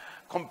tremor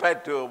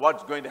compared to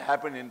what's going to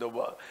happen in the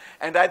world.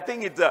 And I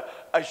think it's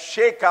a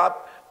shake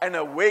up and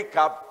a wake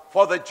up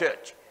for the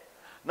church.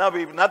 Now,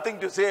 we have nothing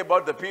to say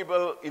about the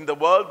people in the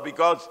world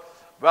because,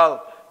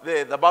 well,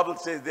 the Bible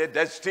says they're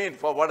destined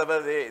for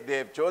whatever they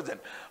have chosen.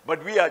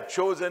 But we are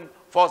chosen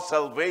for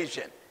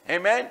salvation.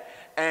 Amen?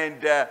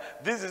 And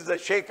this is a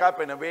shake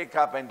up and a wake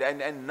up.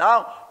 And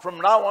now,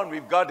 from now on,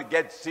 we've got to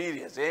get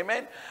serious.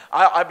 Amen?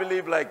 I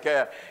believe, like,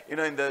 you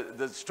know, in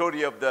the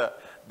story of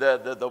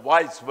the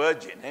wise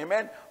virgin.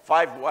 Amen?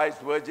 5 wise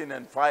virgin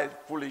and 5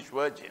 foolish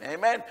virgin.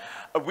 Amen?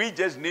 We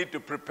just need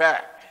to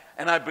prepare.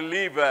 And I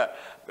believe the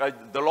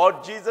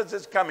Lord Jesus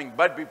is coming.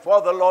 But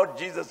before the Lord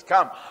Jesus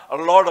comes, a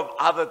lot of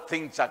other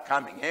things are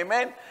coming.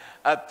 Amen?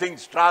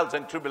 Things, trials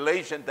and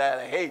tribulations that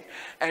I hate.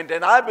 And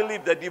I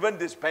believe that even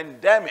this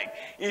pandemic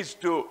is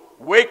to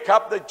wake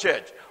up the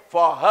church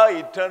for her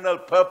eternal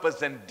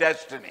purpose and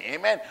destiny.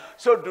 Amen.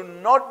 So do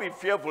not be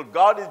fearful.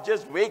 God is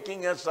just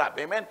waking us up.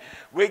 Amen.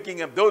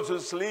 Waking up those who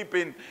sleep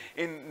in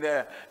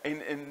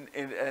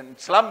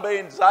slumber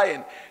in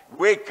Zion.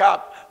 Wake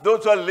up.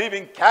 Those who are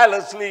living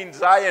carelessly in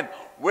Zion.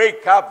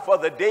 Wake up, for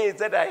the days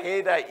that I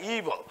hate are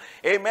evil.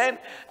 Amen.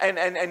 And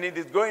it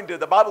is going to,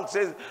 the Bible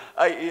says,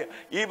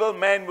 evil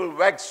man will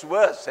wax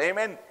worse.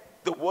 Amen.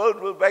 The world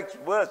will wax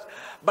worse.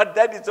 But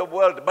that is the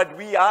world. But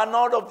we are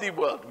not of the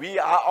world. We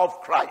are of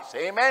Christ.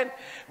 Amen.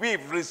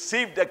 We've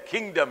received the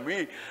kingdom.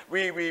 We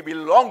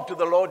belong to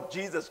the Lord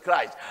Jesus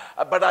Christ.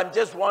 But I'm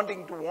just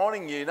warning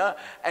you, you know,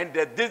 and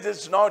this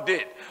is not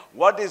it.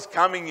 What is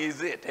coming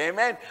is it.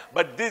 Amen.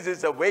 But this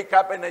is a wake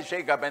up and a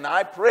shake up. And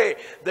I pray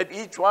that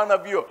each one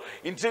of you,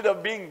 instead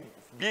of being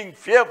being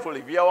fearful.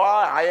 If you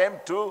are, I am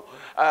too.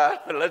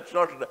 Let's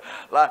not,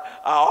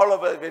 all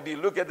of us, when you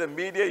look at the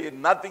media,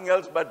 nothing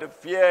else but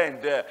fear,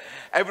 and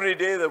every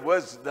day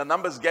the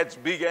numbers gets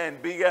bigger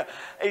and bigger.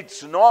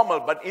 It's normal,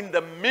 but in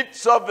the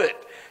midst of it,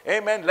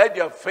 amen, let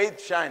your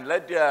faith shine.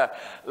 Let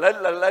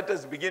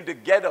us begin to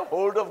get a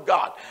hold of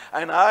God.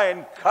 And I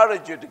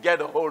encourage you to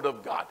get a hold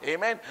of God.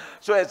 Amen.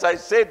 So as I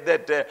said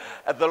that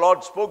the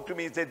Lord spoke to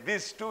me, he said,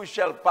 this too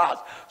shall pass.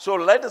 So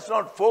let us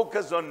not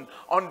focus on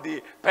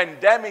the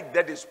pandemic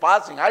that is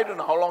passing. I don't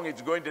know how long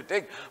it's going to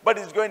take, but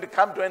it's going to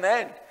come to an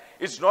end.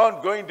 It's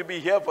not going to be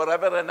here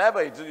forever and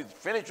ever. It's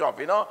finished off,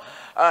 you know.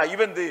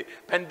 Even the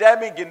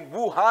pandemic in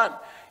Wuhan,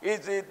 they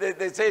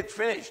say it's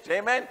finished.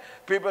 Amen.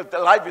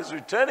 Life is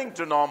returning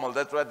to normal.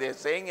 That's what they're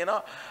saying, you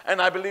know.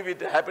 And I believe it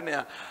happened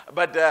here.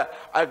 But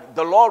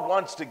the Lord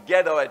wants to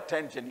get our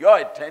attention, your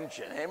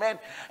attention. Amen.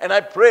 And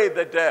I pray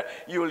that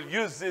you will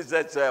use this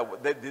as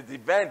this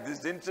event,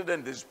 this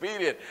incident, this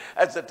period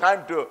as a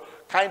time to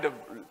kind of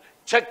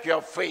check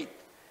your faith.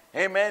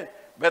 Amen.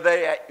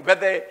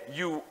 Whether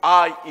you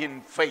are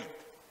in faith.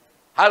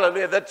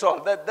 Hallelujah. That's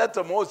all. That's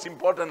the most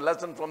important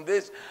lesson from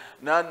this.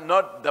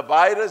 Not the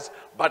virus,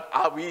 but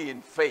are we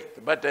in faith?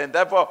 But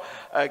therefore,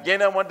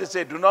 again, I want to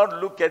say, do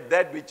not look at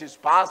that which is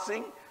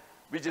passing,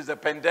 which is a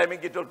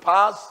pandemic. It will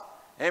pass.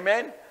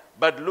 Amen.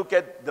 But look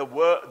at the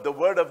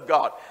word of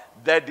God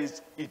that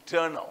is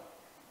eternal.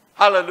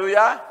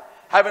 Hallelujah.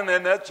 Heaven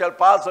and earth shall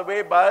pass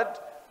away,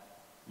 but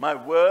my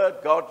word,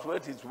 God's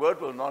word, his word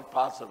will not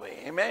pass away.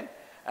 Amen.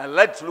 And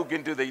let's look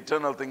into the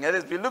eternal thing. And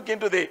as we look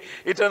into the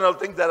eternal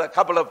things, there are a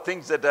couple of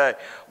things that I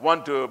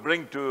want to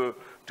bring to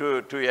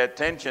your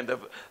attention.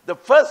 The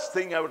first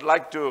thing I would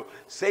like to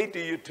say to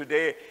you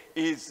today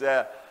is,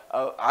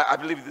 I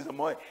believe this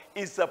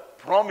is a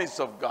promise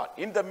of God.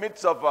 In the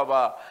midst of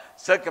our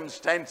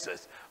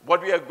circumstances,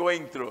 what we are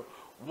going through,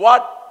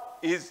 what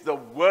is the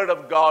word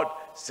of God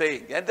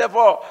saying? And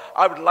therefore,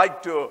 I would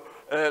like to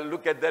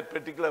look at that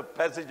particular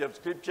passage of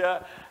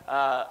scripture.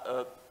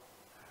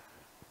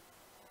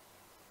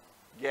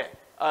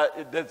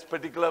 This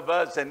particular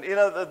verse, and you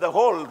know the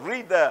whole,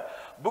 read the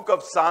book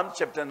of Psalms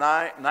chapter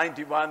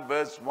 91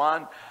 verse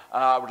 1.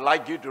 I would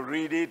like you to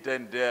read it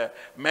and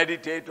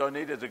meditate on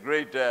it. It's a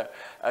great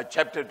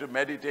chapter to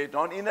meditate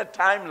on in a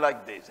time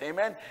like this.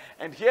 Amen.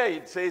 And here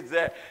it says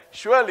that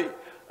surely,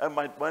 I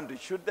might want to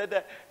shoot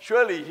that,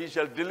 surely he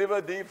shall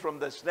deliver thee from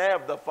the snare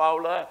of the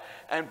fowler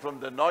and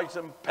from the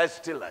noisome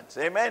pestilence.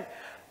 Amen.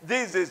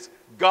 This is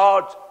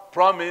God's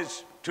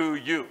promise to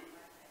you.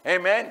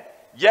 Amen.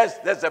 Yes,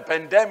 there's a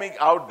pandemic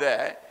out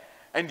there,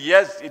 and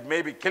yes, it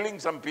may be killing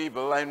some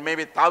people, and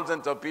maybe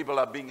thousands of people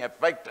are being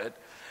affected.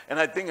 And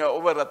I think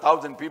over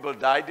 1,000 people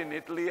died in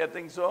Italy, I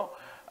think so.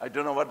 I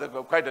don't know what,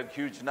 quite a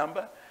huge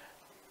number.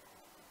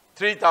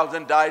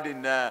 3,000 died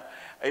in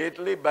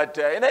Italy, but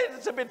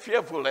it's a bit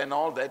fearful and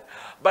all that.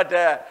 But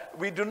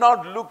we do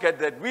not look at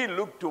that. We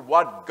look to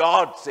what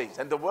God says.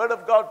 And the word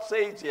of God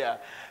says here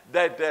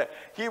that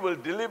he will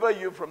deliver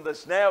you from the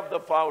snare of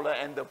the fowler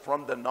and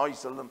from the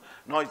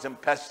noisome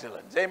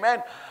pestilence.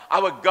 Amen.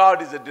 Our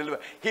God is a deliverer.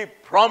 He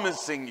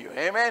promising you.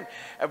 Amen.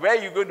 And where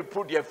are you going to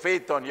put your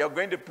faith on? You're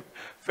going to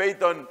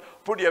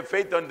put your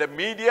faith on the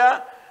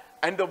media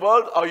and the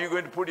world, or are you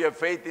going to put your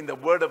faith in the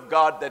word of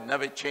God that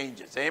never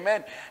changes?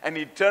 Amen. An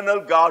eternal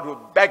God who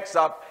backs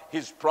up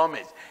his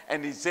promise.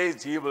 And he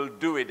says he will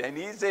do it. And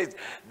he says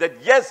that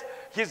yes,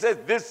 he says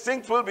these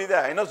things will be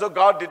there. You know, so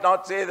God did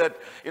not say that,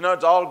 you know,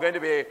 it's all going to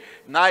be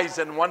nice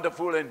and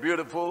wonderful and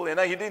beautiful. You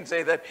know, he didn't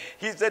say that.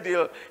 He said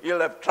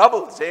you'll have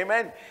troubles.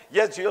 Amen.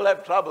 Yes, you'll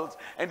have troubles.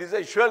 And he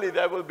said surely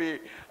there will be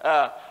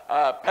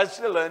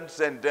pestilence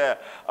and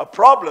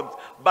problems.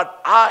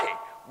 But I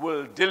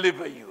will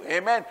deliver you.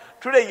 Amen.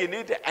 Today you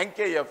need to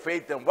anchor your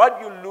faith, and what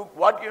you look,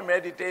 what you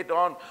meditate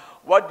on,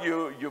 what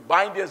you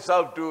bind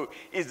yourself to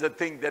is the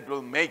thing that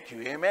will make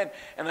you. Amen.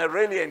 And I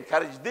really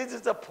encourage, this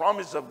is the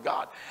promise of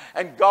God,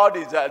 and God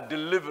is a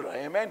deliverer.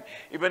 Amen.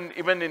 Even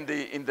in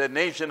the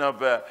nation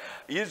of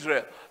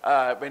Israel,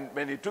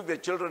 when he took the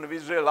children of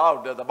Israel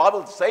out, the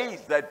Bible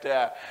says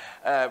that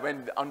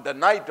when on the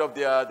night of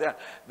the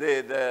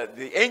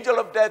angel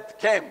of death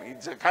came,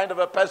 it's a kind of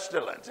a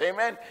pestilence.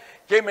 Amen.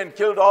 Came and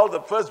killed all the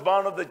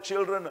firstborn of the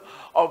children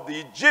of the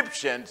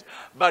Egyptians.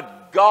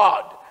 But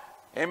God,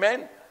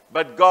 amen,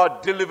 but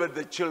God delivered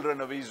the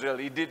children of Israel.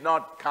 He did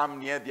not come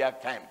near their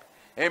camp.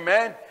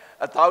 Amen.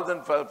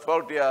 1,000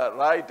 fall to your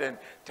right and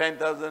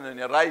 10,000 on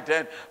your right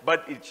hand,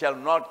 but it shall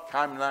not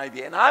come nigh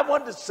thee. And I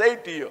want to say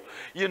to you,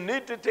 you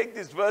need to take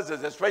these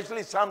verses,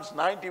 especially Psalms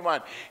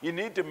 91. You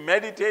need to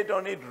meditate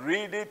on it,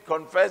 read it,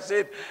 confess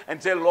it,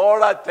 and say,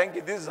 Lord, I thank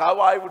you. This is how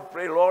I would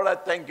pray. Lord, I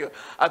thank you.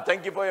 I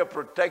thank you for your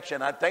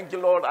protection. I thank you,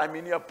 Lord, I'm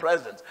in your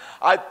presence.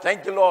 I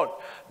thank you, Lord,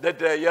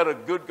 that you're a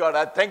good God.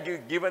 I thank you,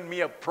 given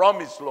me a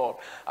promise, Lord.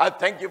 I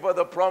thank you for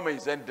the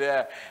promise, and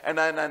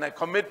I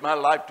commit my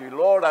life to you.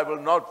 Lord, I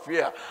will not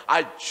fear.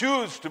 I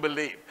choose to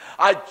believe.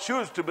 I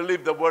choose to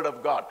believe the word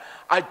of God.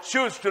 I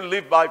choose to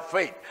live by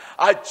faith.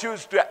 I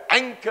choose to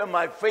anchor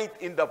my faith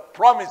in the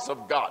promise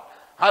of God.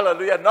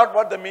 Hallelujah. Not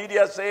what the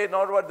media say,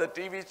 not what the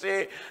TV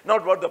say,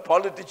 not what the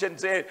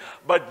politicians say,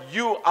 but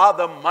you are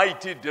the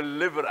mighty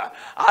deliverer.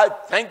 I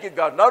thank you,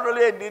 God. Not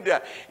only in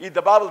India,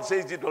 the Bible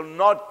says it will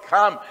not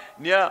come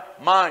near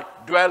my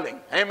dwelling.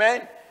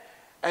 Amen.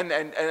 And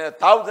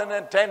 1,000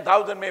 and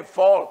 10,000 may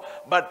fall,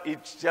 but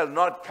it shall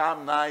not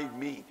come nigh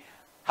me.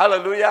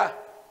 Hallelujah.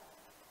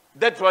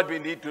 That's what we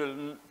need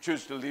to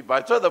choose to live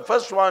by. So the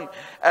first one,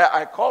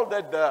 I call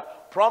that the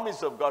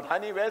promise of God.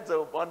 Honey, where's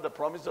the one, the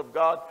promise of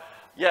God?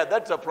 Yeah,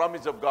 that's a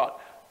promise of God.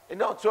 You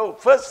know, so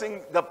first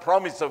thing, the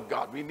promise of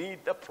God. We need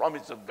the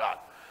promise of God.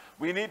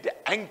 We need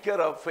to anchor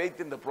our faith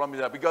in the promise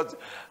of God, because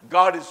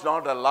God is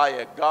not a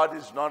liar. God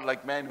is not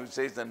like man who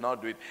says and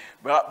not do it.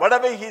 But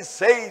whatever he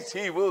says,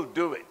 he will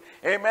do it.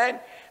 Amen.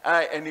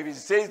 And if he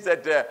says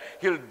that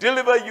he'll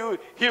deliver you,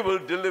 he will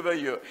deliver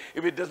you.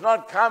 If it does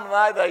not come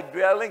nigh thy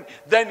dwelling,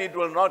 then it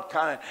will not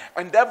come.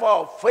 And therefore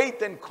our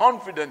faith and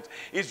confidence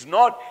is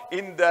not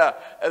in the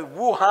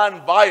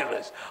Wuhan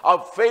virus.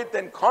 Our faith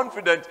and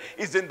confidence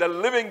is in the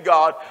living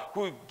God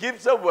who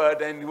gives a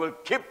word and will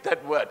keep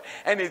that word.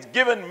 And he's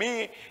given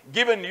me,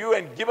 given you,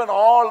 and given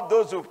all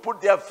those who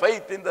put their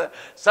faith in the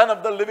Son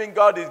of the living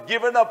God. He's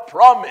given a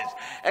promise,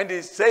 and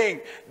he's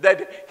saying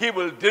that he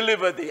will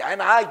deliver thee.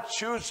 And I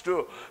choose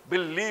to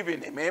believe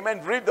in him.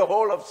 Amen. Read the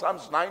whole of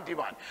Psalms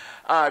 91.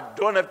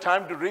 Don't have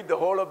time to read the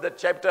whole of that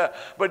chapter,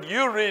 but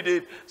you read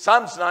it,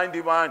 Psalms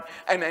 91,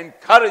 and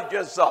encourage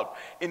yourself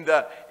in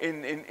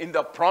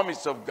the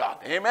promise of God.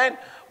 Amen.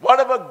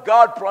 Whatever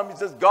God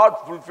promises, God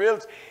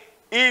fulfills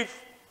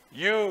if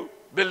you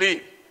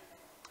believe.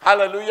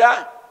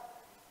 Hallelujah.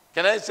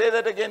 Can I say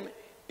that again?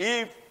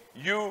 If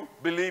you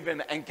believe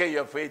and anchor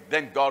your faith,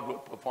 then God will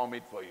perform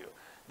it for you.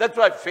 That's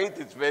why faith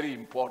is very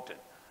important.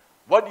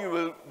 What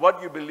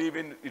you believe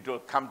in, it will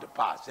come to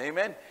pass.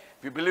 Amen.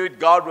 If you believe it,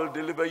 God will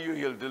deliver you,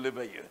 he'll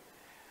deliver you.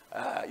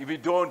 If you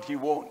don't, he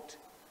won't.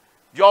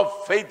 Your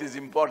faith is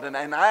important.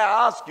 And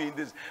I ask you in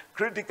these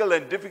critical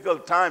and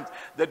difficult times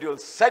that you'll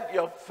set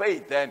your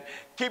faith and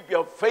keep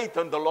your faith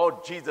on the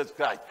Lord Jesus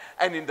Christ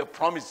and in the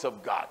promise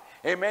of God.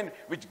 Amen.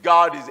 Which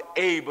God is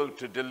able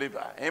to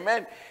deliver.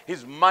 Amen.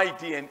 He's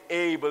mighty and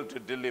able to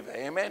deliver.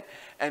 Amen.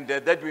 And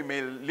that we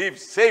may live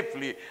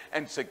safely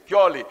and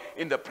securely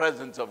in the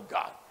presence of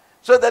God.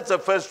 So that's the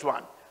first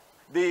one.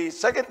 The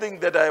second thing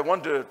that I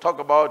want to talk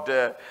about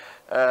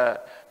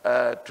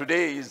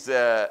today is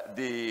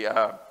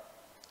the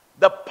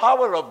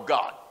power of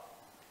God.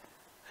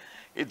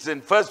 It's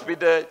in 1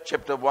 Peter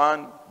chapter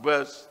 1,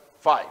 verse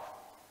 5.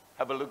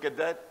 Have a look at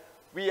that.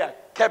 We are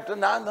kept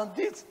on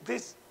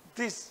this.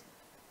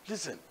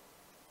 Listen.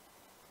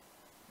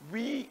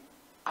 We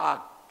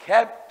are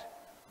kept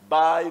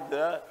by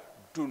the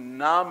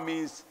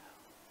dunamis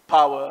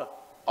power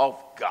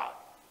of God.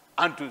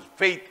 Unto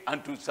faith,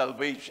 unto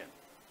salvation.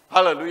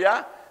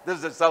 Hallelujah.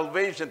 There's a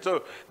salvation.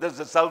 So there's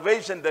a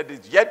salvation that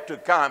is yet to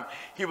come.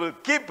 He will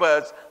keep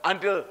us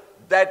until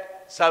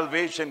that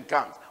salvation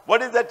comes.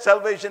 What is that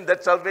salvation?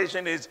 That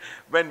salvation is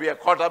when we are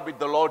caught up with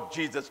the Lord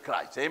Jesus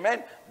Christ.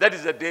 Amen. That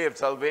is the day of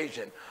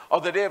salvation.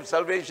 Or the day of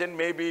salvation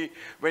may be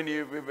when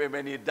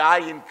you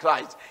die in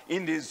Christ,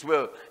 in his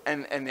will.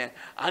 And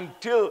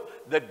until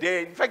the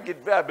day, in fact,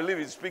 I believe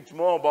it speaks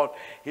more about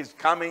his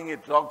coming.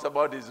 It talks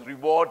about his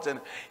rewards. And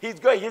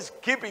he's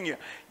keeping you.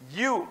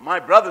 You,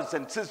 my brothers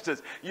and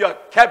sisters, you are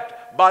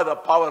kept by the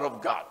power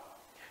of God.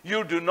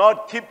 You do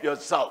not keep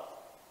yourself.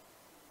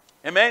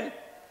 Amen.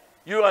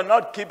 You are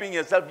not keeping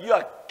yourself. You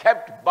are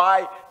kept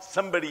by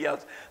somebody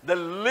else. The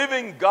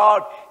living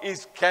God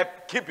is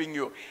keeping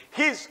you.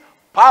 His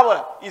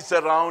power is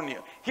around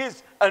you.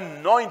 His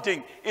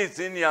anointing is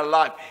in your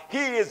life. He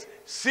has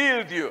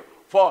sealed you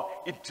for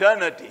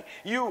eternity.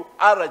 You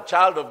are a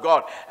child of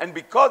God. And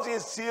because he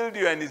has sealed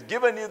you and he's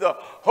given you the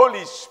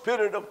Holy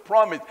Spirit of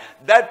promise,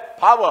 that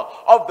power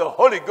of the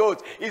Holy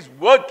Ghost is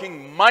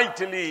working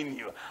mightily in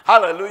you.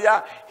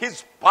 Hallelujah.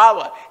 His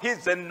power,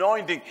 his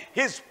anointing,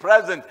 his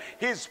presence,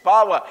 his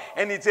power.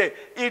 And he said,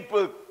 it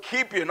will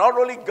keep you. Not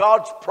only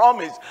God's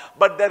promise,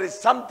 but there is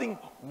something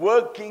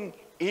working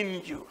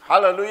in you.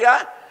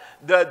 Hallelujah.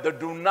 The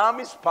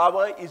dunamis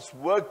power is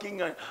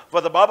working.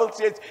 For the Bible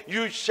says,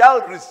 you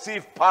shall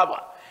receive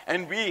power.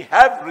 And we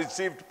have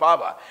received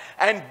power.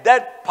 And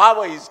that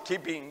power is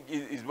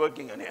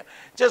working on here.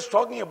 Just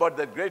talking about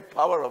the great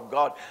power of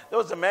God. There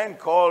was a man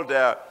called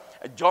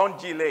John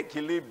G. Lake.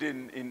 He lived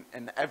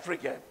in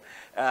Africa,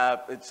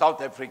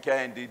 South Africa,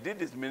 and he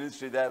did his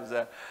ministry. There was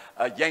a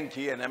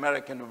Yankee, an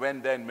American, who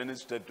went there and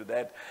ministered to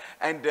that.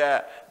 And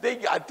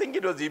I think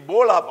it was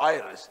Ebola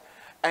virus.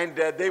 And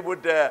they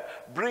would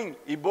bring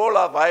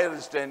Ebola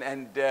virus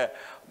and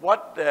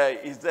what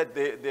is that?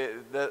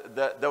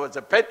 There was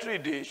a petri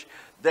dish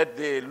that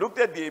they looked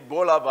at the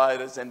Ebola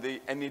virus and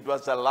it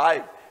was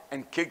alive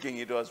and kicking.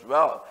 It was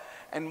well.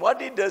 And what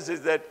he does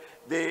is that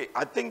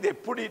I think they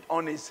put it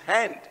on his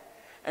hand,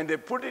 and they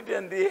put it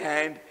in the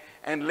hand,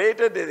 and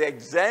later they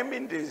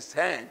examined his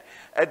hand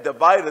at the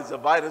virus. The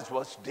virus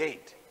was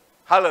dead.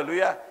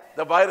 Hallelujah.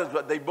 The virus,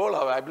 the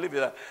Ebola, I believe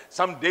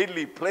some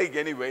deadly plague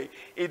anyway,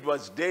 it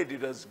was dead,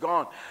 it was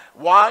gone.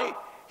 Why?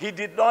 he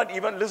did not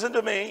even, listen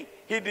to me,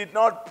 he did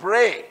not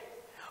pray.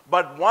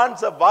 But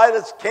once a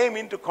virus came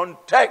into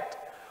contact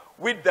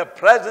with the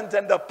presence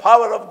and the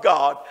power of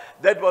God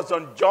that was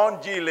on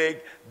John G.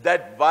 Lake,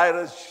 that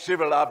virus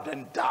shriveled up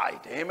and died.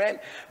 Amen?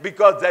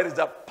 Because there is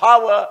a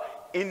power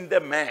in the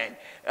man,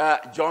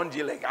 John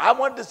G. Lake. I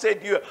want to say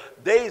to you,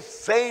 the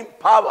same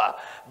power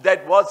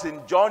that was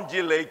in John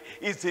G. Lake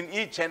is in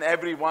each and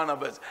every one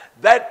of us.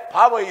 That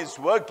power is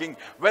working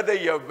whether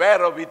you're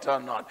aware of it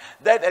or not.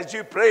 That as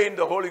you pray in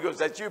the Holy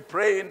Ghost, as you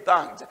pray in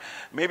tongues,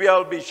 maybe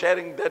I'll be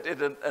sharing that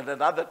at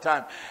another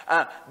time.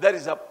 There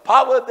is a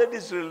power that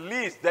is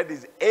released that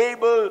is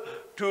able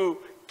to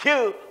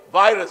kill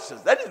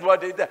viruses. That is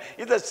what it is.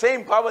 It's the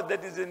same power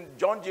that is in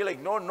John G.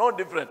 Lake. No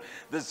different.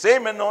 The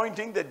same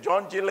anointing that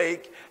John G.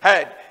 Lake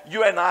had,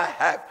 you and I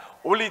have.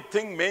 Only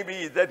thing maybe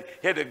is that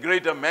he had a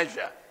greater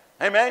measure.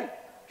 Amen?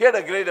 He had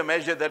a greater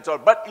measure, that's all.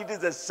 But it is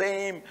the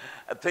same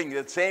thing,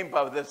 the same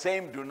power, the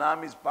same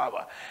dunamis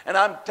power. And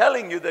I'm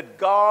telling you that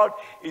God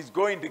is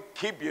going to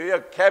keep you. You're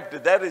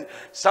kept. There is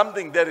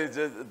something, there is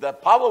the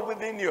power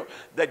within you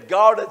that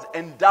God has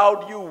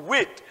endowed you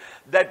with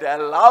that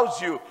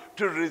allows you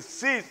to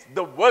resist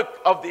the work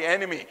of the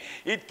enemy.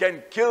 It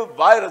can kill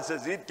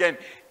viruses. It can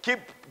keep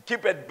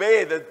at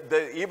bay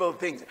the evil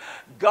things.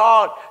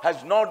 God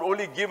has not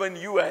only given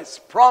you His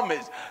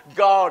promise,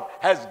 God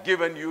has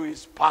given you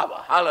His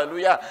power.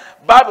 Hallelujah.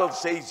 Bible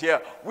says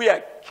here, we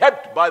are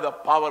kept by the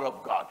power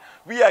of God.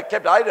 We are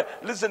kept.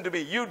 Listen to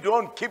me, you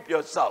don't keep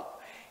yourself.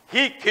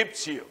 He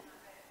keeps you.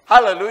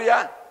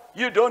 Hallelujah.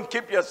 You don't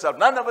keep yourself.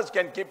 None of us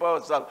can keep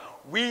ourselves.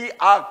 We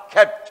are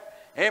kept.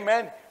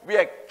 Amen. We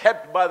are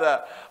kept by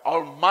the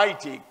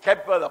Almighty,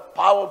 kept by the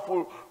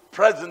powerful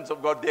presence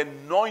of God. The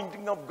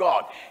anointing of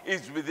God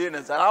is within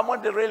us. And I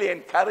want to really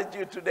encourage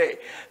you today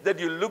that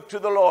you look to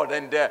the Lord.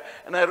 And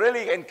I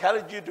really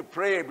encourage you to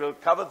pray. We'll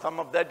cover some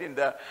of that in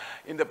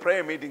the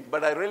prayer meeting.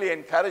 But I really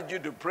encourage you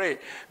to pray.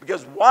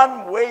 Because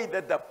one way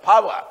that the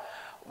power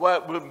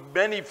will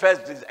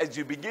manifest is as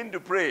you begin to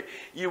pray,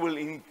 you will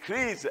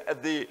increase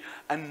the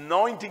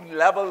anointing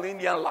level in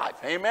your life.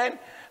 Amen?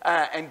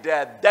 And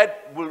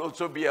that will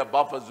also be a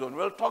buffer zone.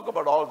 We'll talk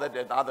about all that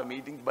in other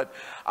meetings, but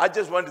I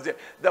just want to say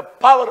the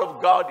power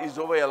of God is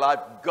over your life.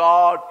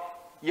 God,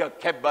 you're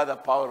kept by the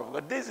power of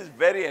God. This is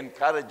very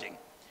encouraging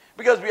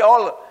because we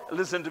all,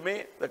 listen to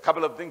me, a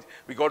couple of things.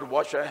 We got to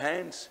wash our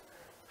hands.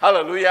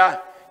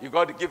 Hallelujah. You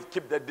got to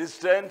keep the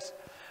distance.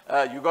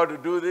 You got to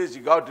do this.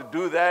 You got to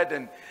do that.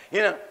 And,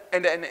 you know,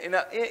 and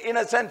in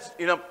a sense,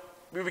 you know,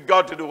 we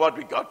got to do what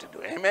we got to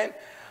do. Amen.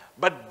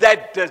 But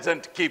that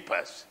doesn't keep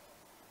us.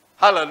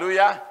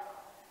 Hallelujah.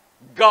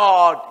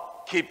 God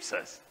keeps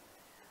us.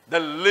 The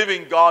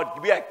living God,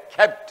 we are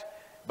kept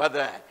by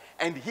the hand.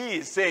 And He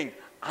is saying,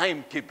 I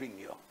am keeping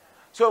you.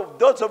 So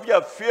those of you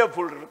are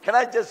fearful, can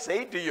I just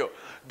say to you,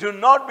 do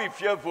not be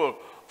fearful,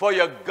 for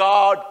your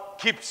God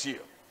keeps you.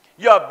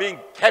 You are being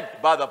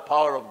kept by the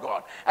power of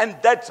God. And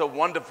that's a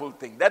wonderful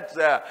thing. That's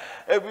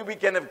we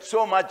can have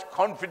so much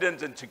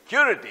confidence and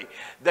security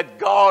that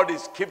God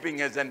is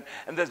keeping us. And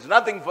there's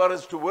nothing for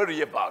us to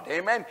worry about.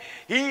 Amen.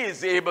 He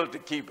is able to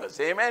keep us.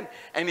 Amen.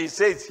 And He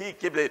says He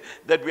keeps it,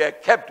 that we are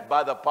kept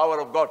by the power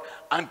of God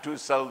unto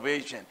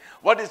salvation.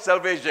 What is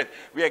salvation?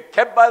 We are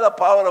kept by the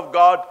power of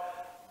God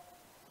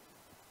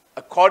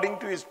according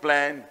to His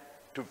plan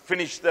to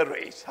finish the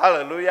race.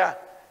 Hallelujah.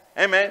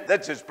 Amen.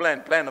 That's His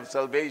plan of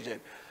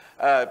salvation.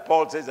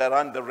 Paul says, I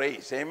run the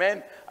race.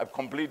 Amen. I've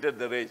completed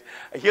the race.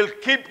 He'll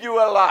keep you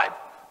alive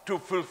to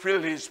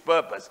fulfill His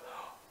purpose.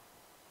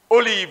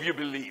 Only if you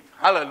believe.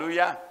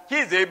 Hallelujah. He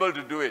is able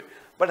to do it.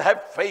 But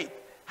have faith.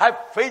 Have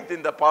faith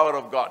in the power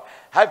of God.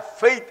 Have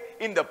faith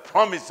in the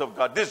promise of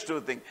God. These two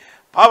things.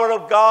 Power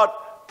of God,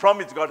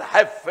 promise of God.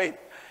 Have faith.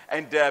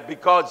 And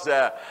because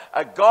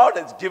God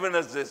has given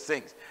us these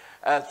things.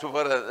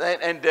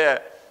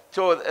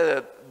 So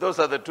those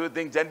are the two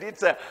things. And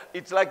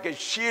it's like a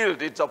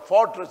shield. It's a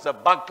fortress, a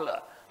buckler.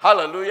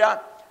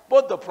 Hallelujah.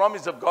 Both the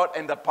promise of God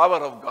and the power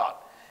of God.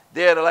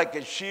 They are like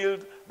a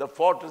shield, the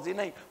fortress,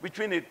 which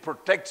means it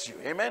protects you.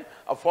 Amen.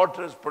 A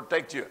fortress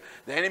protects you.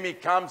 The enemy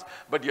comes,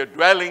 but you're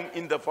dwelling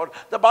in the fortress.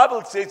 The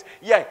Bible says,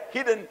 yeah,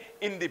 hidden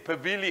in the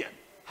pavilion.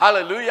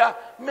 Hallelujah.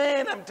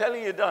 Man, I'm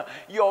telling you,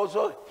 you're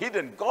also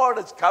hidden. God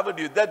has covered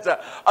you. That's a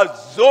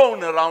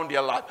zone around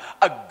your life.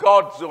 A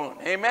God zone.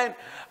 Amen.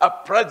 A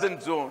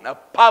present zone. A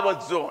power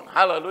zone.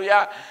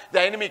 Hallelujah.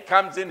 The enemy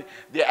comes in,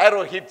 the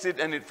arrow hits it,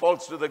 and it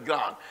falls to the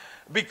ground.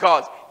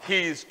 Because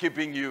He is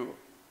keeping you.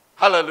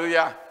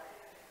 Hallelujah.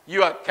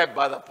 You are kept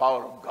by the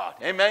power of God.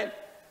 Amen.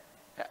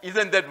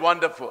 Isn't that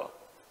wonderful?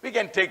 We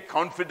can take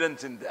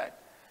confidence in that.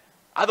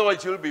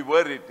 Otherwise, you'll be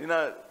worried. You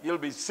know, you'll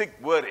be sick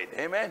worried.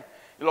 Amen.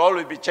 You'll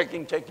always be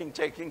checking,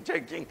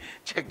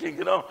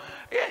 you know.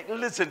 Yeah,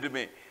 listen to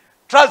me.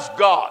 Trust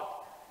God.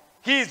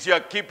 He is your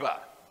keeper.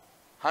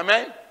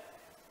 Amen?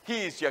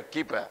 He is your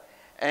keeper.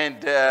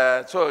 And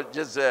so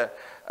just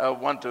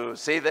want to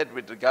say that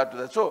with regard to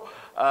that. So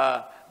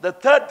the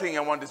third thing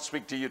I want to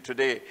speak to you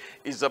today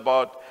is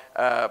about,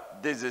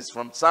 this is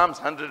from Psalms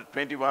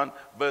 121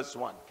 verse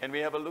 1. Can we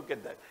have a look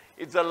at that?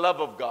 It's the love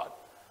of God.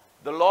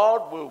 The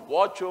Lord will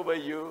watch over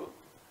you,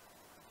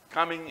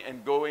 coming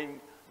and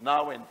going,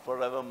 now and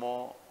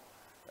forevermore.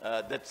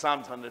 That's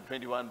Psalms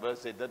 121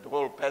 verse 8. That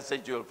whole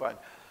passage you'll find.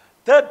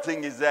 Third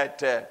thing is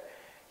that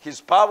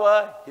his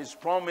power, his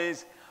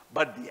promise,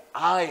 but the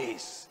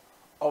eyes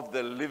of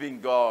the living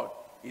God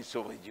is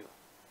over you.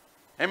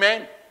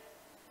 Amen?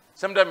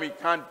 Sometimes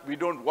we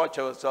don't watch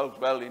ourselves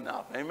well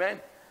enough. Amen?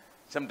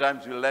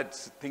 Sometimes we let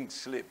things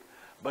slip.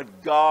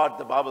 But God,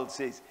 the Bible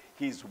says,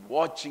 he's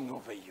watching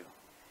over you.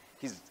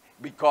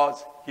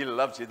 Because he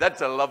loves you. That's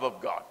the love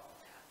of God.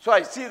 So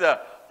I see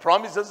the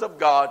promises of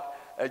God,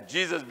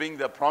 Jesus being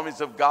the promise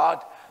of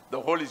God, the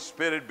Holy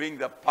Spirit being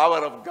the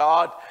power of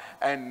God,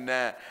 and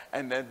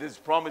this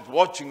promise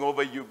watching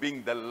over you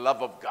being the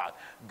love of God.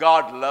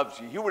 God loves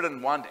you. He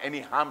wouldn't want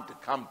any harm to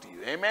come to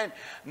you. Amen.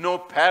 No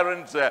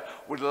parents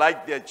would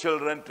like their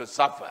children to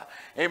suffer.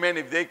 Amen.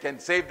 If they can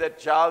save that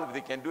child, if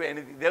they can do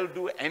anything, they'll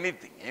do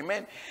anything.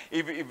 Amen.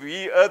 If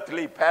we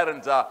earthly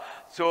parents are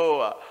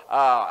so,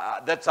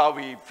 that's how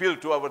we feel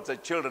towards the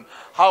children.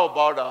 How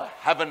about our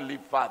Heavenly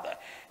Father?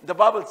 The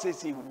Bible says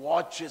he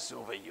watches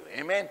over you.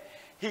 Amen.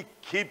 He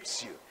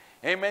keeps you.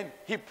 Amen.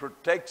 He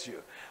protects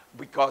you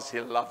because he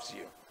loves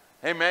you.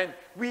 Amen.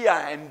 We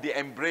are in the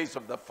embrace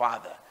of the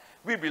Father.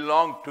 We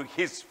belong to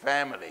his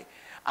family.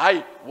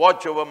 I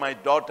watch over my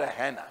daughter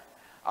Hannah.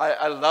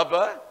 I love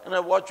her and I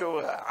watch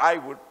over her. I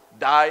would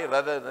die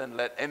rather than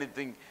let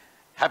anything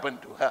happen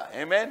to her.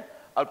 Amen.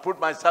 I'll put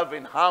myself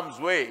in harm's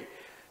way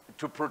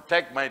to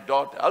protect my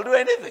daughter. I'll do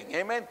anything.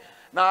 Amen.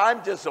 Now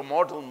I'm just a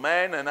mortal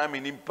man and I'm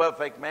an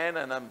imperfect man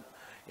and I'm,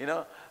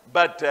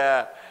 but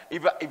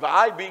if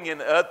I being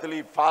an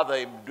earthly father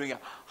am doing,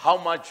 how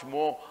much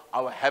more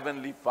our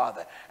heavenly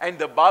Father? And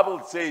the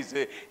Bible says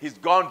he's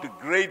gone to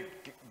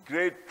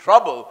great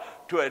trouble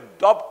to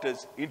adopt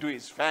us into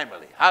his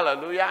family.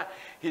 Hallelujah.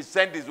 He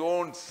sent his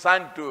own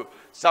son to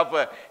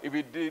suffer. If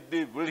he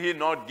did, will he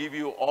not give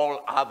you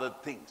all other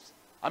things?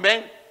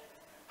 Amen.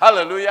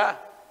 Hallelujah.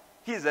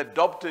 He's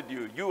adopted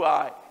you. You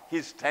are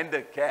his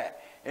tender care.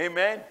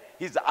 Amen.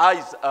 His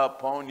eyes are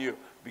upon you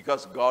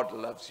because God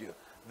loves you.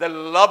 The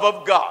love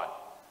of God.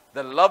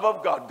 The love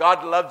of God.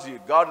 God loves you.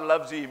 God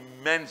loves you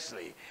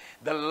immensely.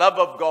 The love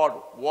of God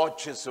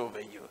watches over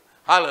you.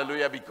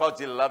 Hallelujah. Because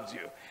he loves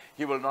you.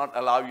 He will not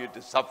allow you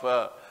to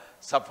suffer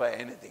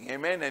anything.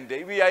 Amen. And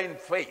if we are in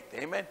faith.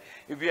 Amen.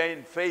 If we are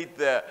in faith,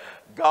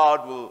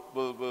 God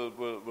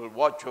will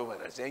watch over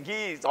us. And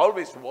he is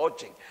always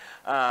watching.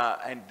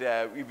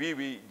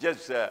 We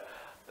just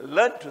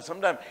learn to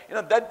sometimes,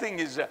 that thing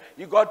is,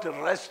 you got to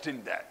rest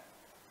in that.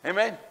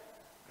 Amen.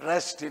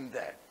 Rest in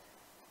that.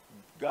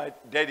 God,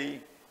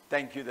 Daddy,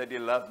 thank you that you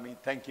love me.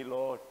 Thank you,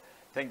 Lord.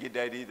 Thank you,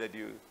 Daddy, that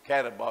you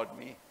care about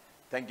me.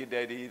 Thank you,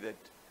 Daddy,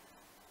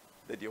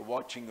 that you're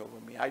watching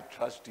over me. I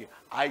trust you.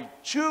 I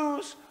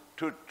choose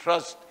to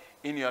trust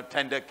in your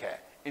tender care,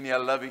 in your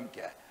loving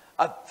care.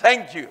 I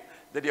thank you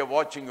that you're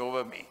watching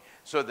over me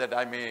so that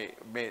I may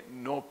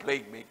no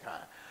plague may come.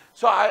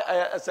 So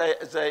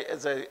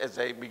as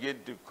I begin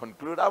to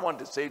conclude, I want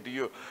to say to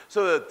you,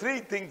 so the three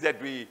things that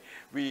we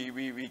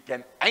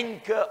can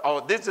anchor,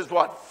 or this is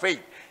what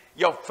faith.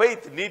 Your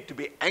faith needs to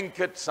be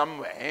anchored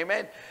somewhere.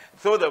 Amen.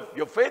 So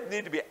your faith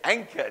needs to be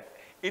anchored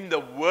in the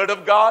Word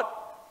of God,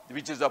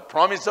 which is a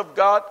promise of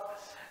God.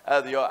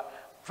 Your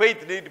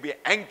faith needs to be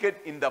anchored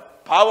in the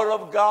power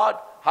of God.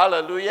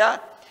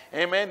 Hallelujah.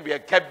 Amen. We are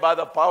kept by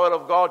the power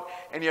of God.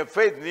 And your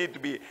faith needs to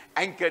be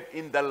anchored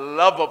in the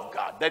love of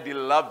God. That he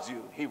loves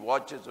you. He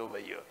watches over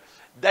you.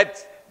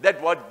 That's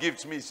what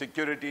gives me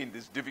security in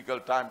this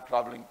difficult time,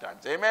 troubling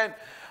times. Amen.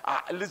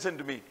 Listen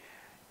to me.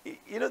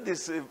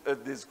 This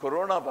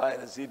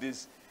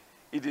coronavirus,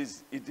 it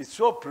is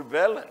so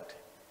prevalent.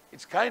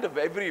 It's kind of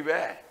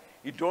everywhere.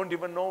 You don't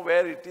even know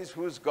where it is,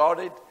 who's got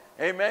it.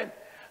 Amen.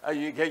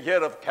 You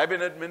hear of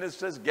cabinet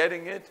ministers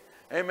getting it.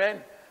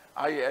 Amen.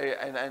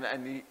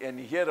 And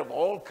you hear of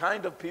all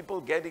kind of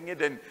people getting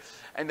it,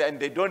 and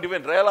they don't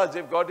even realize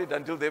they've got it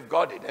until they've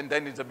got it, and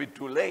then it's a bit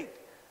too late.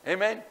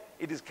 Amen.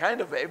 It is kind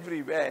of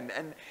everywhere,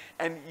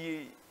 and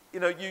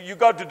you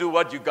got to do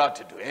what you got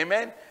to do.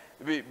 Amen.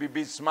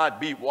 Be smart,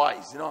 be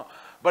wise,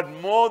 But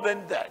more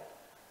than that,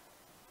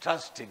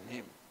 trust in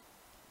him.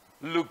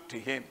 Look to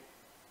him.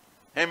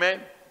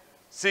 Amen.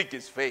 Seek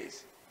his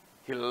face.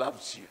 He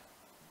loves you.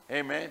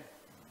 Amen.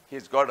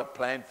 He's got a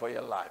plan for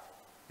your life.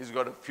 He's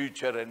got a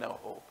future and a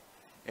hope.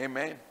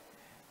 Amen.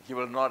 He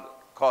will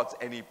not cause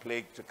any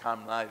plague to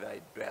come nigh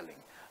thy dwelling.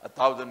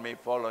 1,000 may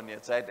fall on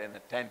your side and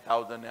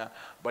 10,000,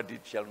 but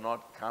it shall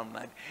not come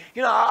nigh.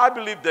 I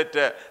believe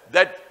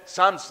that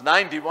Psalms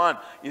 91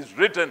 is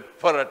written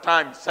for a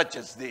time such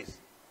as this.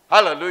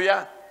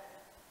 Hallelujah.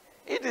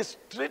 It is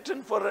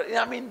written for,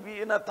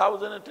 we in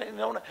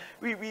 1,010,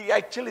 we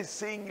actually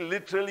seeing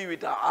literally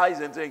with our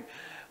eyes and saying,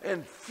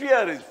 and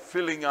fear is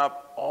filling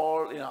up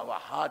all in our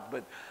heart,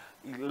 but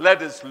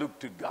let us look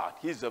to God.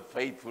 He's a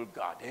faithful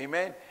God.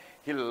 Amen.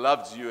 He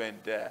loves you,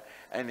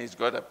 and he's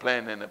got a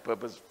plan and a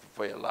purpose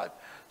for your life.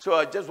 So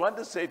I just want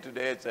to say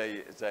today,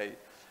 as I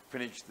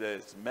finish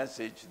this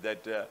message,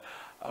 that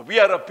We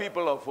are a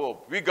people of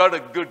hope. We got a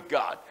good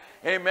God.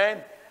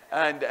 Amen.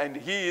 And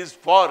he is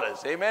for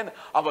us. Amen.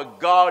 Our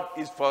God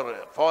is for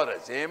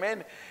us.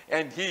 Amen.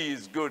 And he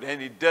is good,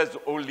 and he does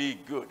only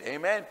good.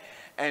 Amen.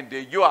 And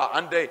you are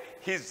under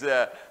his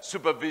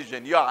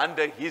supervision. You are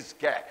under his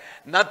care.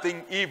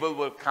 Nothing evil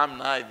will come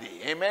nigh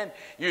thee. Amen.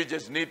 You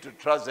just need to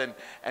trust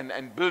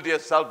and build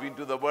yourself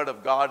into the word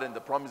of God and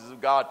the promises of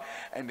God.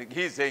 And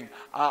he's saying,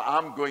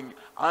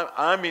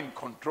 I'm in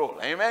control.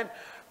 Amen.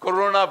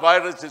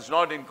 Coronavirus is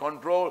not in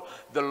control.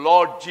 The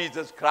Lord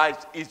Jesus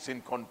Christ is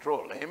in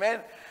control. Amen.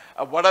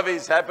 Whatever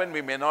has happened,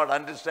 we may not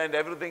understand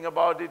everything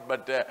about it,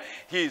 but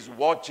he is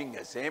watching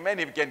us. Amen.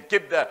 If we can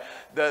keep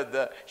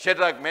the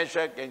Shadrach,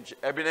 Meshach, and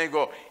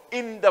Abednego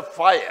in the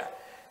fire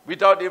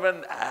without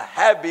even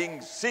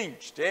having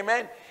singed.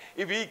 Amen.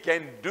 If he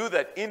can do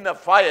that in the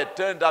fire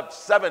turned up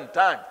 7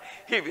 times,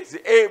 if he's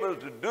able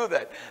to do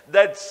that,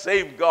 that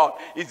same God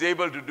is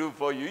able to do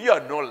for you. You are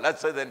no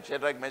lesser than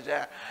Shadrach,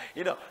 Meshach.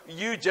 You know,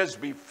 you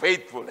just be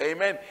faithful.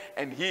 Amen.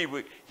 And he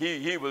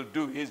will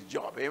do his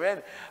job.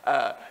 Amen.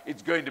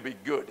 It's going to be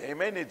good.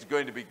 Amen. It's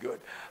going to be good.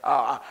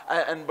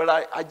 But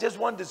I just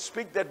want to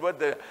speak that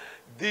word,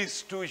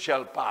 these two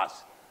shall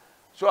pass.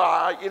 So,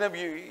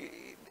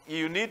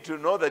 you need to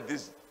know that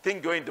this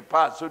thing going to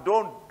pass. So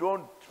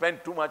don't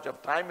spend too much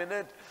of time in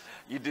it.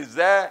 It is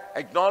there,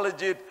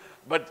 acknowledge it,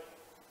 but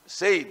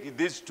say it,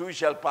 this too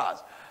shall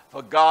pass.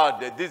 For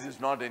God, this is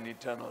not an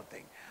eternal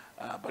thing.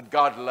 But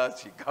God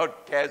loves you. God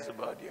cares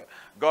about you.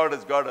 God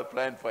has got a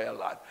plan for your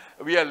life.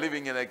 We are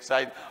living in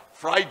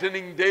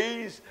frightening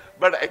days,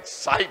 but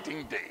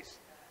exciting days.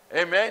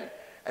 Amen.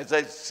 As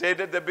I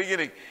said at the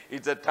beginning,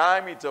 it's a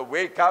time, it's a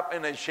wake up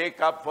and a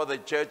shake up for the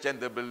church and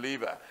the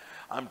believer.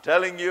 I'm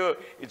telling you,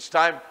 it's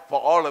time for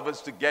all of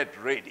us to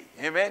get ready.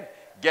 Amen.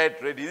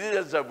 Get ready.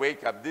 This is a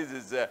wake up. This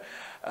is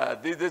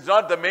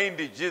not the main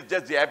dish. It's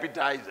just the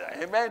appetizer.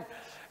 Amen.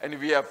 And if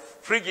we are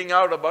freaking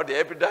out about the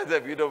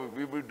appetizer, we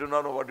do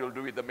not know what we'll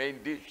do with the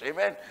main dish.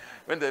 Amen.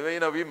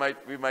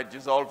 We might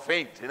just all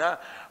faint.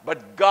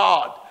 But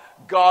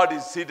God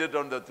is seated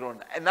on the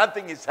throne, and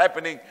nothing is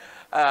happening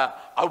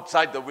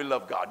outside the will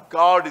of God.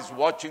 God is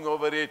watching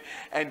over it,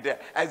 and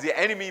as the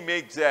enemy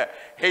makes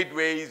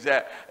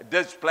headways,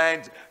 does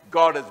plans,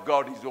 God has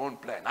got his own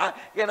plan.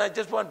 I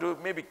just want to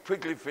maybe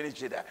quickly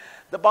finish it.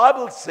 The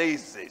Bible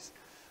says this: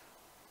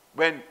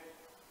 when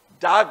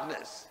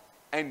darkness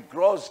and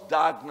gross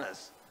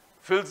darkness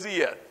fills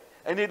the earth,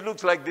 and it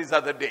looks like these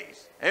are the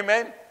days.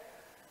 Amen?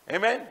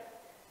 Amen?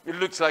 It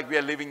looks like we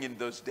are living in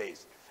those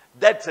days.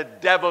 That's a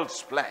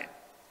devil's plan.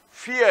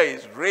 Fear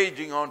is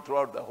raging on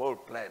throughout the whole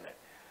planet.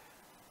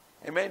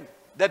 Amen?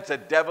 That's a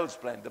devil's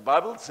plan. The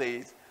Bible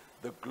says,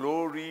 the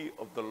glory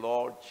of the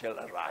Lord shall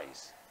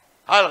arise.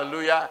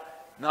 Hallelujah.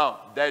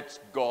 Now, that's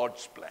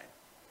God's plan.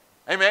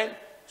 Amen?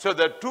 So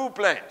there are 2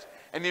 plans.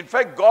 And in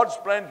fact, God's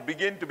plans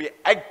begin to be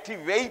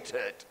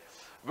activated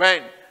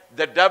when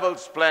the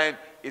devil's plan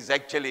is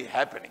actually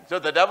happening. So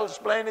the devil's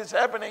plan is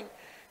happening.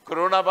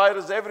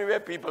 Coronavirus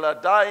everywhere. People are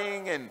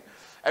dying and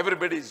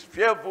everybody is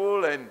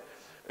fearful and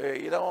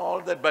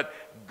all that. But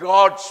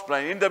God's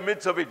plan, in the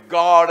midst of it,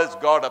 God has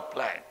got a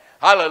plan.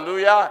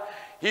 Hallelujah.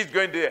 He's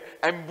going to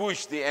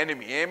ambush the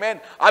enemy.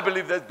 Amen. I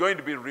believe there's going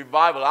to be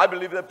revival. I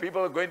believe that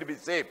people are going to be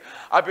saved.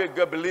 I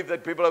believe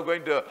that people are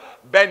going to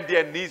bend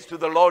their knees to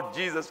the Lord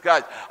Jesus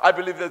Christ. I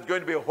believe there's going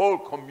to be whole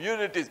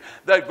communities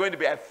that are going to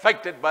be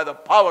affected by the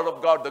power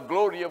of God, the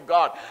glory of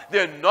God,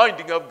 the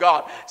anointing of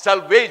God.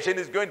 Salvation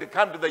is going to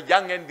come to the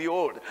young and the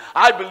old.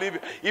 I believe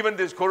even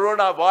this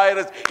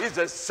coronavirus is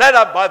a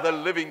setup by the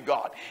living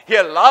God. He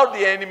allowed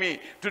the enemy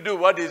to do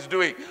what he's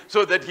doing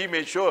so that he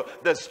may show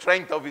the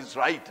strength of his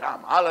right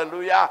arm.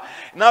 Hallelujah.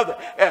 Now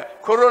the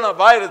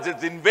coronavirus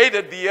has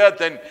invaded the earth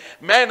and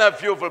men are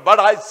fearful. But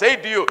I say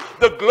to you,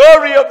 the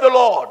glory of the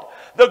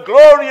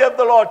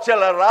Lord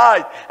shall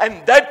arise,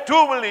 and that too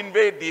will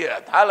invade the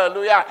earth.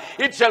 Hallelujah.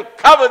 It shall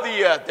cover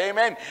the earth.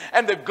 Amen.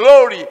 And the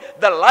glory,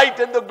 the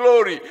light and the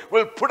glory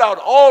will put out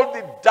all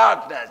the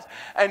darkness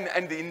and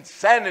the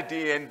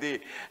insanity and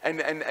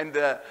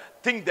the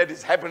thing that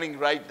is happening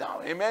right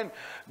now. Amen.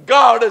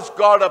 God has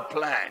got a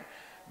plan.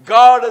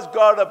 God has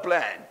got a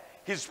plan.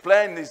 His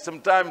plan is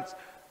sometimes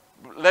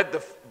let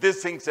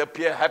these things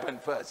happen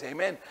first.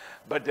 Amen.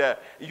 But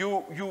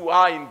you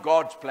are in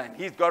God's plan.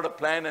 He's got a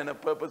plan and a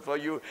purpose for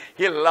you.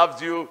 He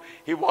loves you.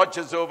 He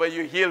watches over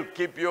you. He'll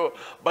keep you.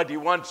 But he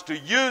wants to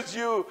use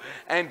you.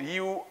 And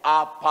you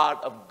are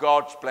part of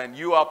God's plan.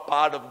 You are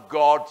part of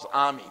God's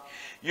army.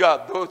 You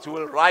are those who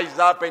will rise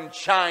up and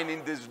shine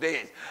in these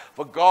days.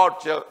 For God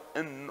shall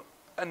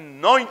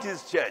anoint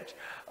his church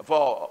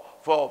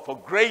for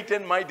great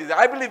and mighty.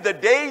 I believe the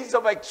days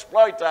of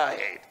exploit are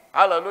ahead.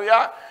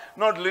 Hallelujah.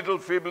 Not little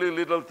fibbly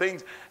little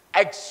things.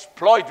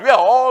 Exploit. We are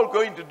all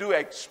going to do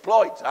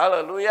exploits.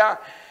 Hallelujah.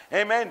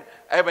 Amen.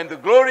 And when the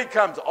glory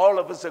comes, all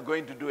of us are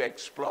going to do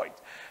exploits.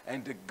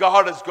 And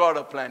God has got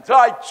a plan. So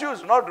I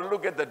choose not to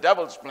look at the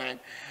devil's plan.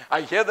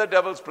 I hear the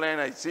devil's plan.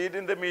 I see it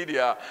in the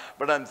media.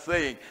 But I'm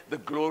saying the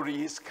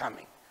glory is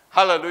coming.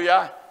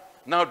 Hallelujah.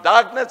 Now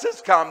darkness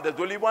has come. There's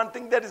only one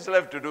thing that is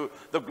left to do.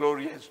 The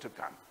glory has to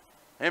come.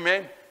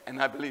 Amen.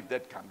 And I believe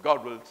that comes.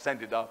 God will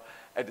send it out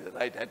at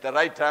the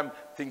right time.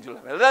 Things will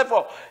happen.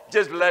 Therefore,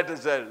 just let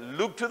us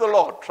look to the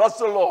Lord, trust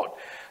the Lord,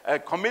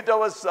 commit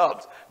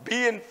ourselves,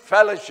 be in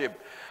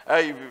fellowship.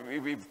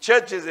 If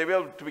churches are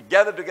able to be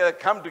gathered together,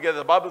 come together,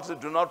 the Bible says,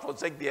 do not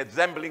forsake the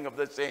assembling of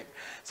the saints.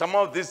 Some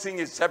of this thing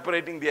is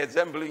separating the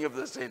assembling of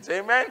the saints.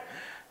 Amen.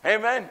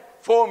 Amen.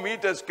 4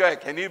 meters square.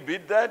 Can you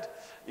beat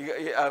that?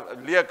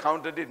 Leah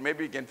counted it.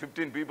 Maybe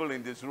 15 people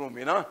in this room,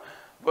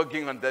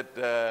 working on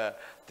that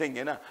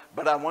thing,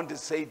 But I want to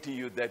say to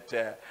you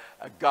that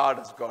God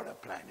has got a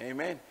plan.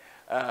 Amen.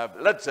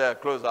 Let's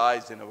close our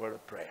eyes in a word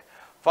of prayer.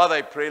 Father,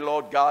 I pray,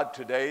 Lord God,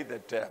 today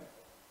that,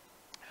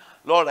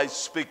 Lord, I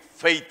speak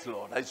faith,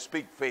 Lord. I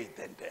speak faith,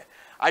 and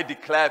I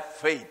declare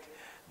faith,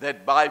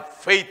 that by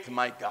faith,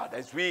 my God,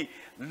 as we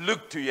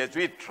look to you, as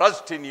we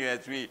trust in you,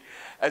 as we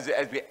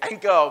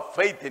anchor our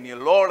faith in you,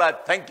 Lord, I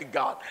thank you,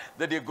 God,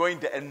 that you're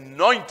going to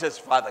anoint us,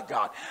 Father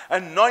God.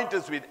 Anoint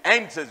us with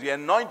answers. You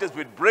anoint us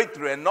with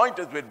breakthrough. Anoint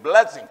us with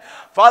blessing.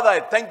 Father, I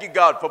thank you,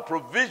 God, for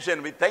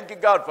provision. We thank you,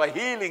 God, for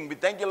healing. We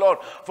thank you, Lord,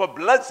 for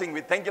blessing. We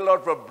thank you,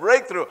 Lord, for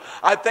breakthrough.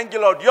 I thank you,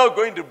 Lord, you're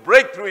going to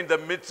break through in the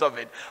midst of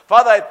it.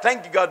 Father, I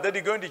thank you, God, that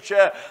you're going to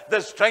share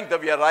the strength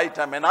of your right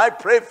arm. And I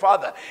pray,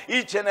 Father,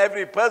 each and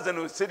every person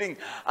who's sitting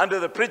under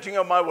the preaching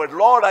of my word,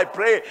 Lord, I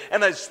pray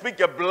and I speak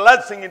a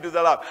blessing into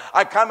their life.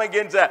 I come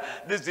against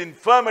this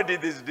infirmity,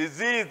 this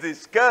disease,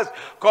 this curse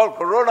called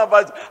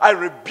coronavirus. I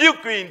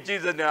rebuke you in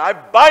Jesus' name. I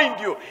bind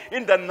you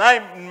in the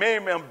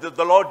name of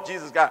the Lord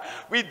Jesus God.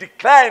 We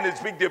declare and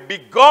speak to you, be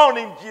gone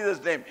in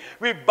Jesus' name.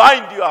 We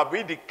bind you up.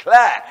 We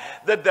declare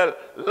that the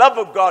love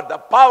of God, the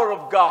power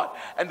of God,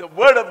 and the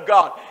word of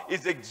God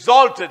is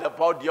exalted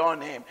about your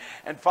name.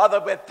 And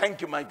Father, we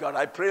thank you, my God.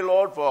 I pray,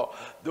 Lord, for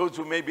those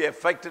who may be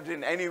affected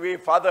in any way.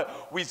 Father,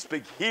 we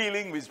speak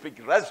healing, we speak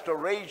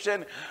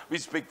restoration, we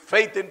speak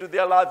faith into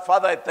their life.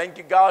 Father, I thank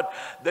you, God,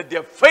 that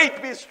their faith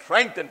be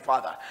strengthened,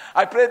 Father.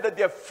 I pray that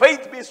their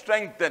faith be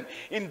strengthened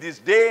in this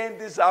day and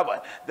this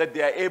hour, that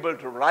they are able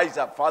to rise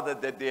up, Father,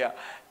 that they are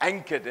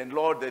anchored, and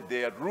Lord, that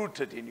they are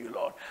rooted in you,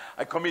 Lord.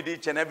 I commit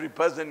each and every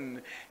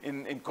person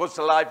in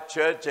Coastal Life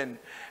Church and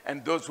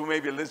those who may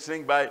be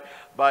listening by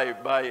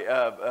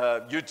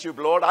YouTube,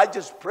 Lord. I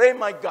just pray,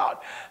 my God,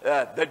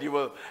 that you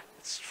will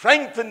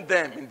strengthen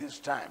them in this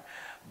time.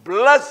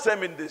 Bless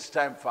them in this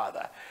time,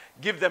 Father.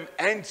 Give them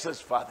answers,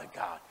 Father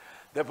God.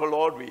 Therefore,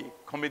 Lord, we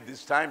commit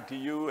this time to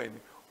you, and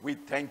we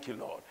thank you,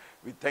 Lord.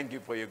 We thank you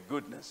for your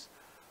goodness,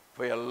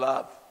 for your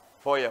love,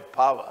 for your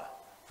power,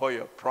 for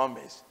your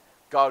promise.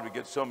 God, we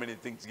get so many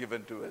things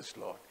given to us,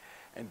 Lord.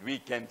 And we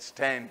can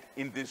stand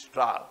in this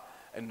trial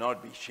and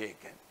not be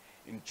shaken.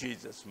 In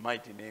Jesus'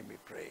 mighty name we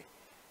pray.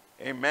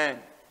 Amen.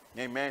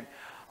 Amen.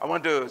 I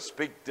want to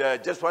speak, we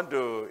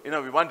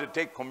want to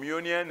take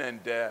communion,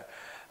 and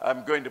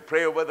I'm going to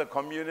pray over the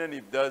communion.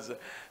 If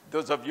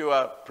those of you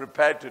are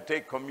prepared to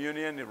take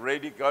communion,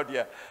 ready, got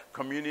your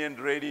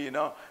communion ready,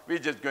 we're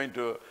just going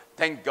to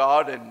thank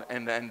God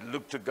and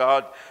look to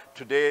God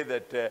today,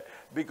 that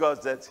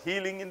because there's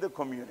healing in the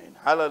communion.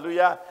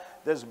 Hallelujah.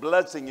 There's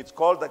blessing. It's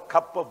called the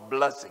cup of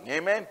blessing.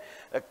 Amen.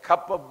 A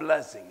cup of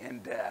blessing.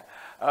 And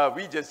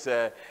we just,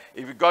 if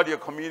you got your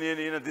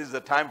communion, this is the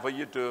time for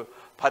you to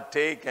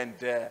partake. And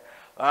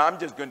I'm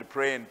just going to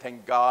pray and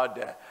thank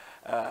God.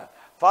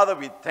 Father,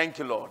 we thank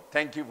you, Lord.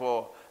 Thank you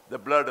for the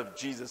blood of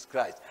Jesus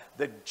Christ.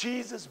 That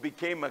Jesus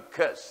became a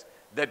curse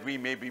that we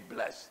may be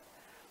blessed.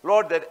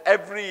 Lord, that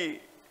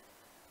every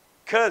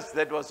curse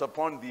that was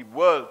upon the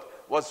world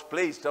was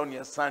placed on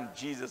your Son,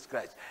 Jesus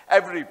Christ.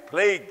 Every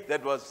plague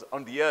that was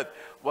on the earth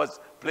was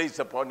placed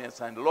upon your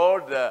Son.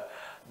 Lord,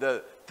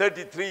 the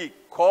 39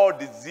 core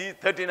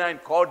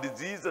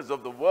diseases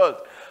of the world,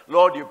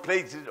 Lord, you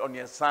placed it on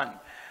your Son,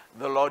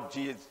 the Lord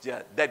Jesus,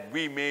 that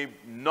we may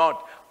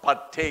not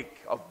partake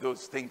of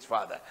those things,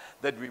 Father,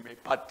 that we may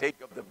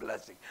partake of the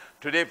blessing.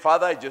 Today,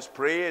 Father, I just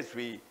pray as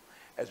we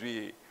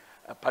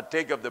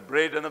partake of the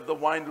bread and of the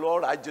wine,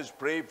 Lord, I just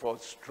pray for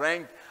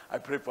strength. I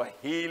pray for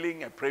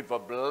healing. I pray for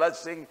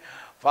blessing.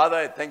 Father,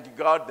 I thank you,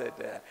 God,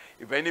 that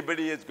if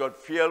anybody has got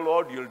fear,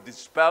 Lord, you'll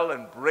dispel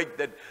and break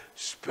that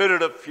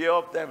spirit of fear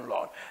of them,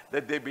 Lord,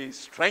 that they be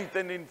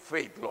strengthened in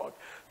faith, Lord,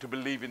 to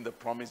believe in the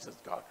promises,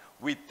 God.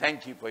 We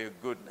thank you for your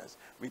goodness.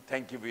 We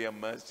thank you for your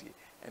mercy,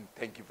 and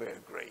thank you for your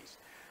grace.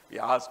 We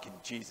ask in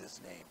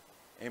Jesus' name.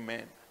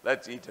 Amen.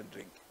 Let's eat and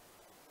drink.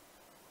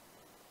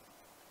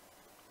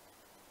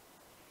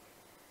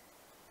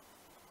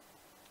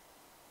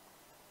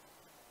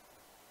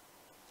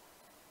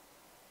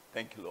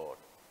 Thank you, Lord.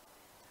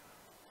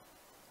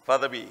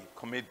 Father, we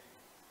commit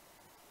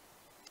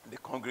the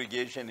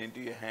congregation into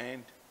your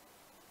hand.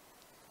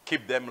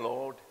 Keep them,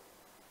 Lord.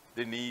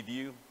 They need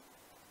you.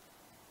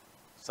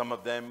 Some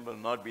of them will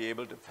not be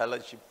able to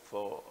fellowship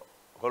for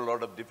a whole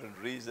lot of different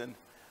reasons.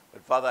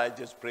 But Father, I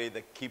just pray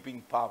the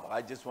keeping power.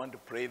 I just want to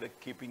pray the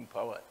keeping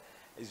power.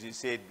 As you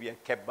said, we are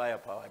kept by your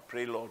power. I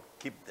pray, Lord,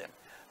 keep them.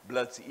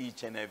 Bless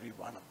each and every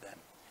one of them.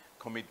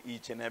 Commit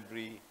each and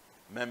every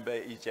member,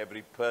 each,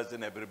 every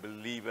person, every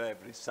believer,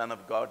 every son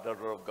of God,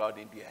 daughter of God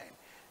into your hand.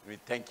 We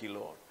thank you,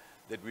 Lord,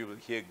 that we will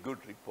hear good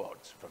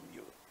reports from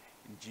you.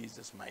 In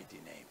Jesus' mighty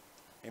name.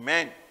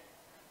 Amen.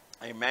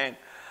 Amen.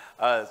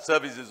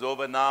 Service is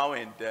over now,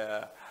 and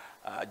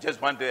I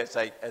just want to, as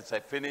I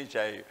finish,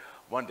 I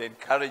want to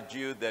encourage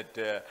you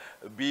that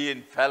be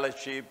in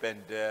fellowship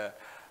and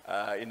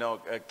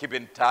keep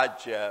in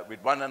touch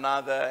with one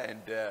another,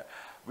 and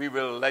we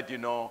will let you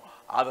know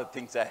other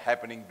things are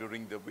happening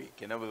during the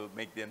week. We'll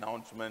make the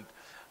announcement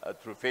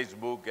through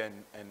Facebook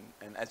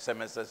and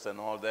SMSs and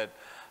all that.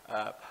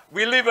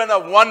 We live in a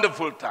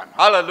wonderful time.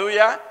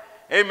 Hallelujah.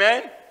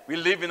 Amen. We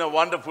live in a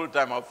wonderful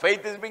time. Our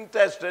faith is being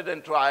tested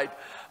and tried,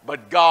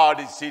 but God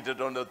is seated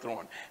on the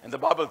throne. And the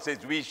Bible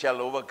says we shall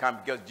overcome,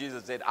 because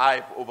Jesus said,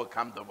 I've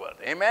overcome the world.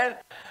 Amen.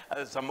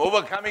 There's some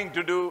overcoming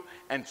to do,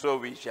 and so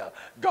we shall.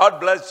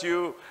 God bless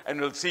you, and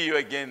we'll see you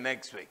again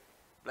next week.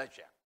 Bless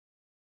you.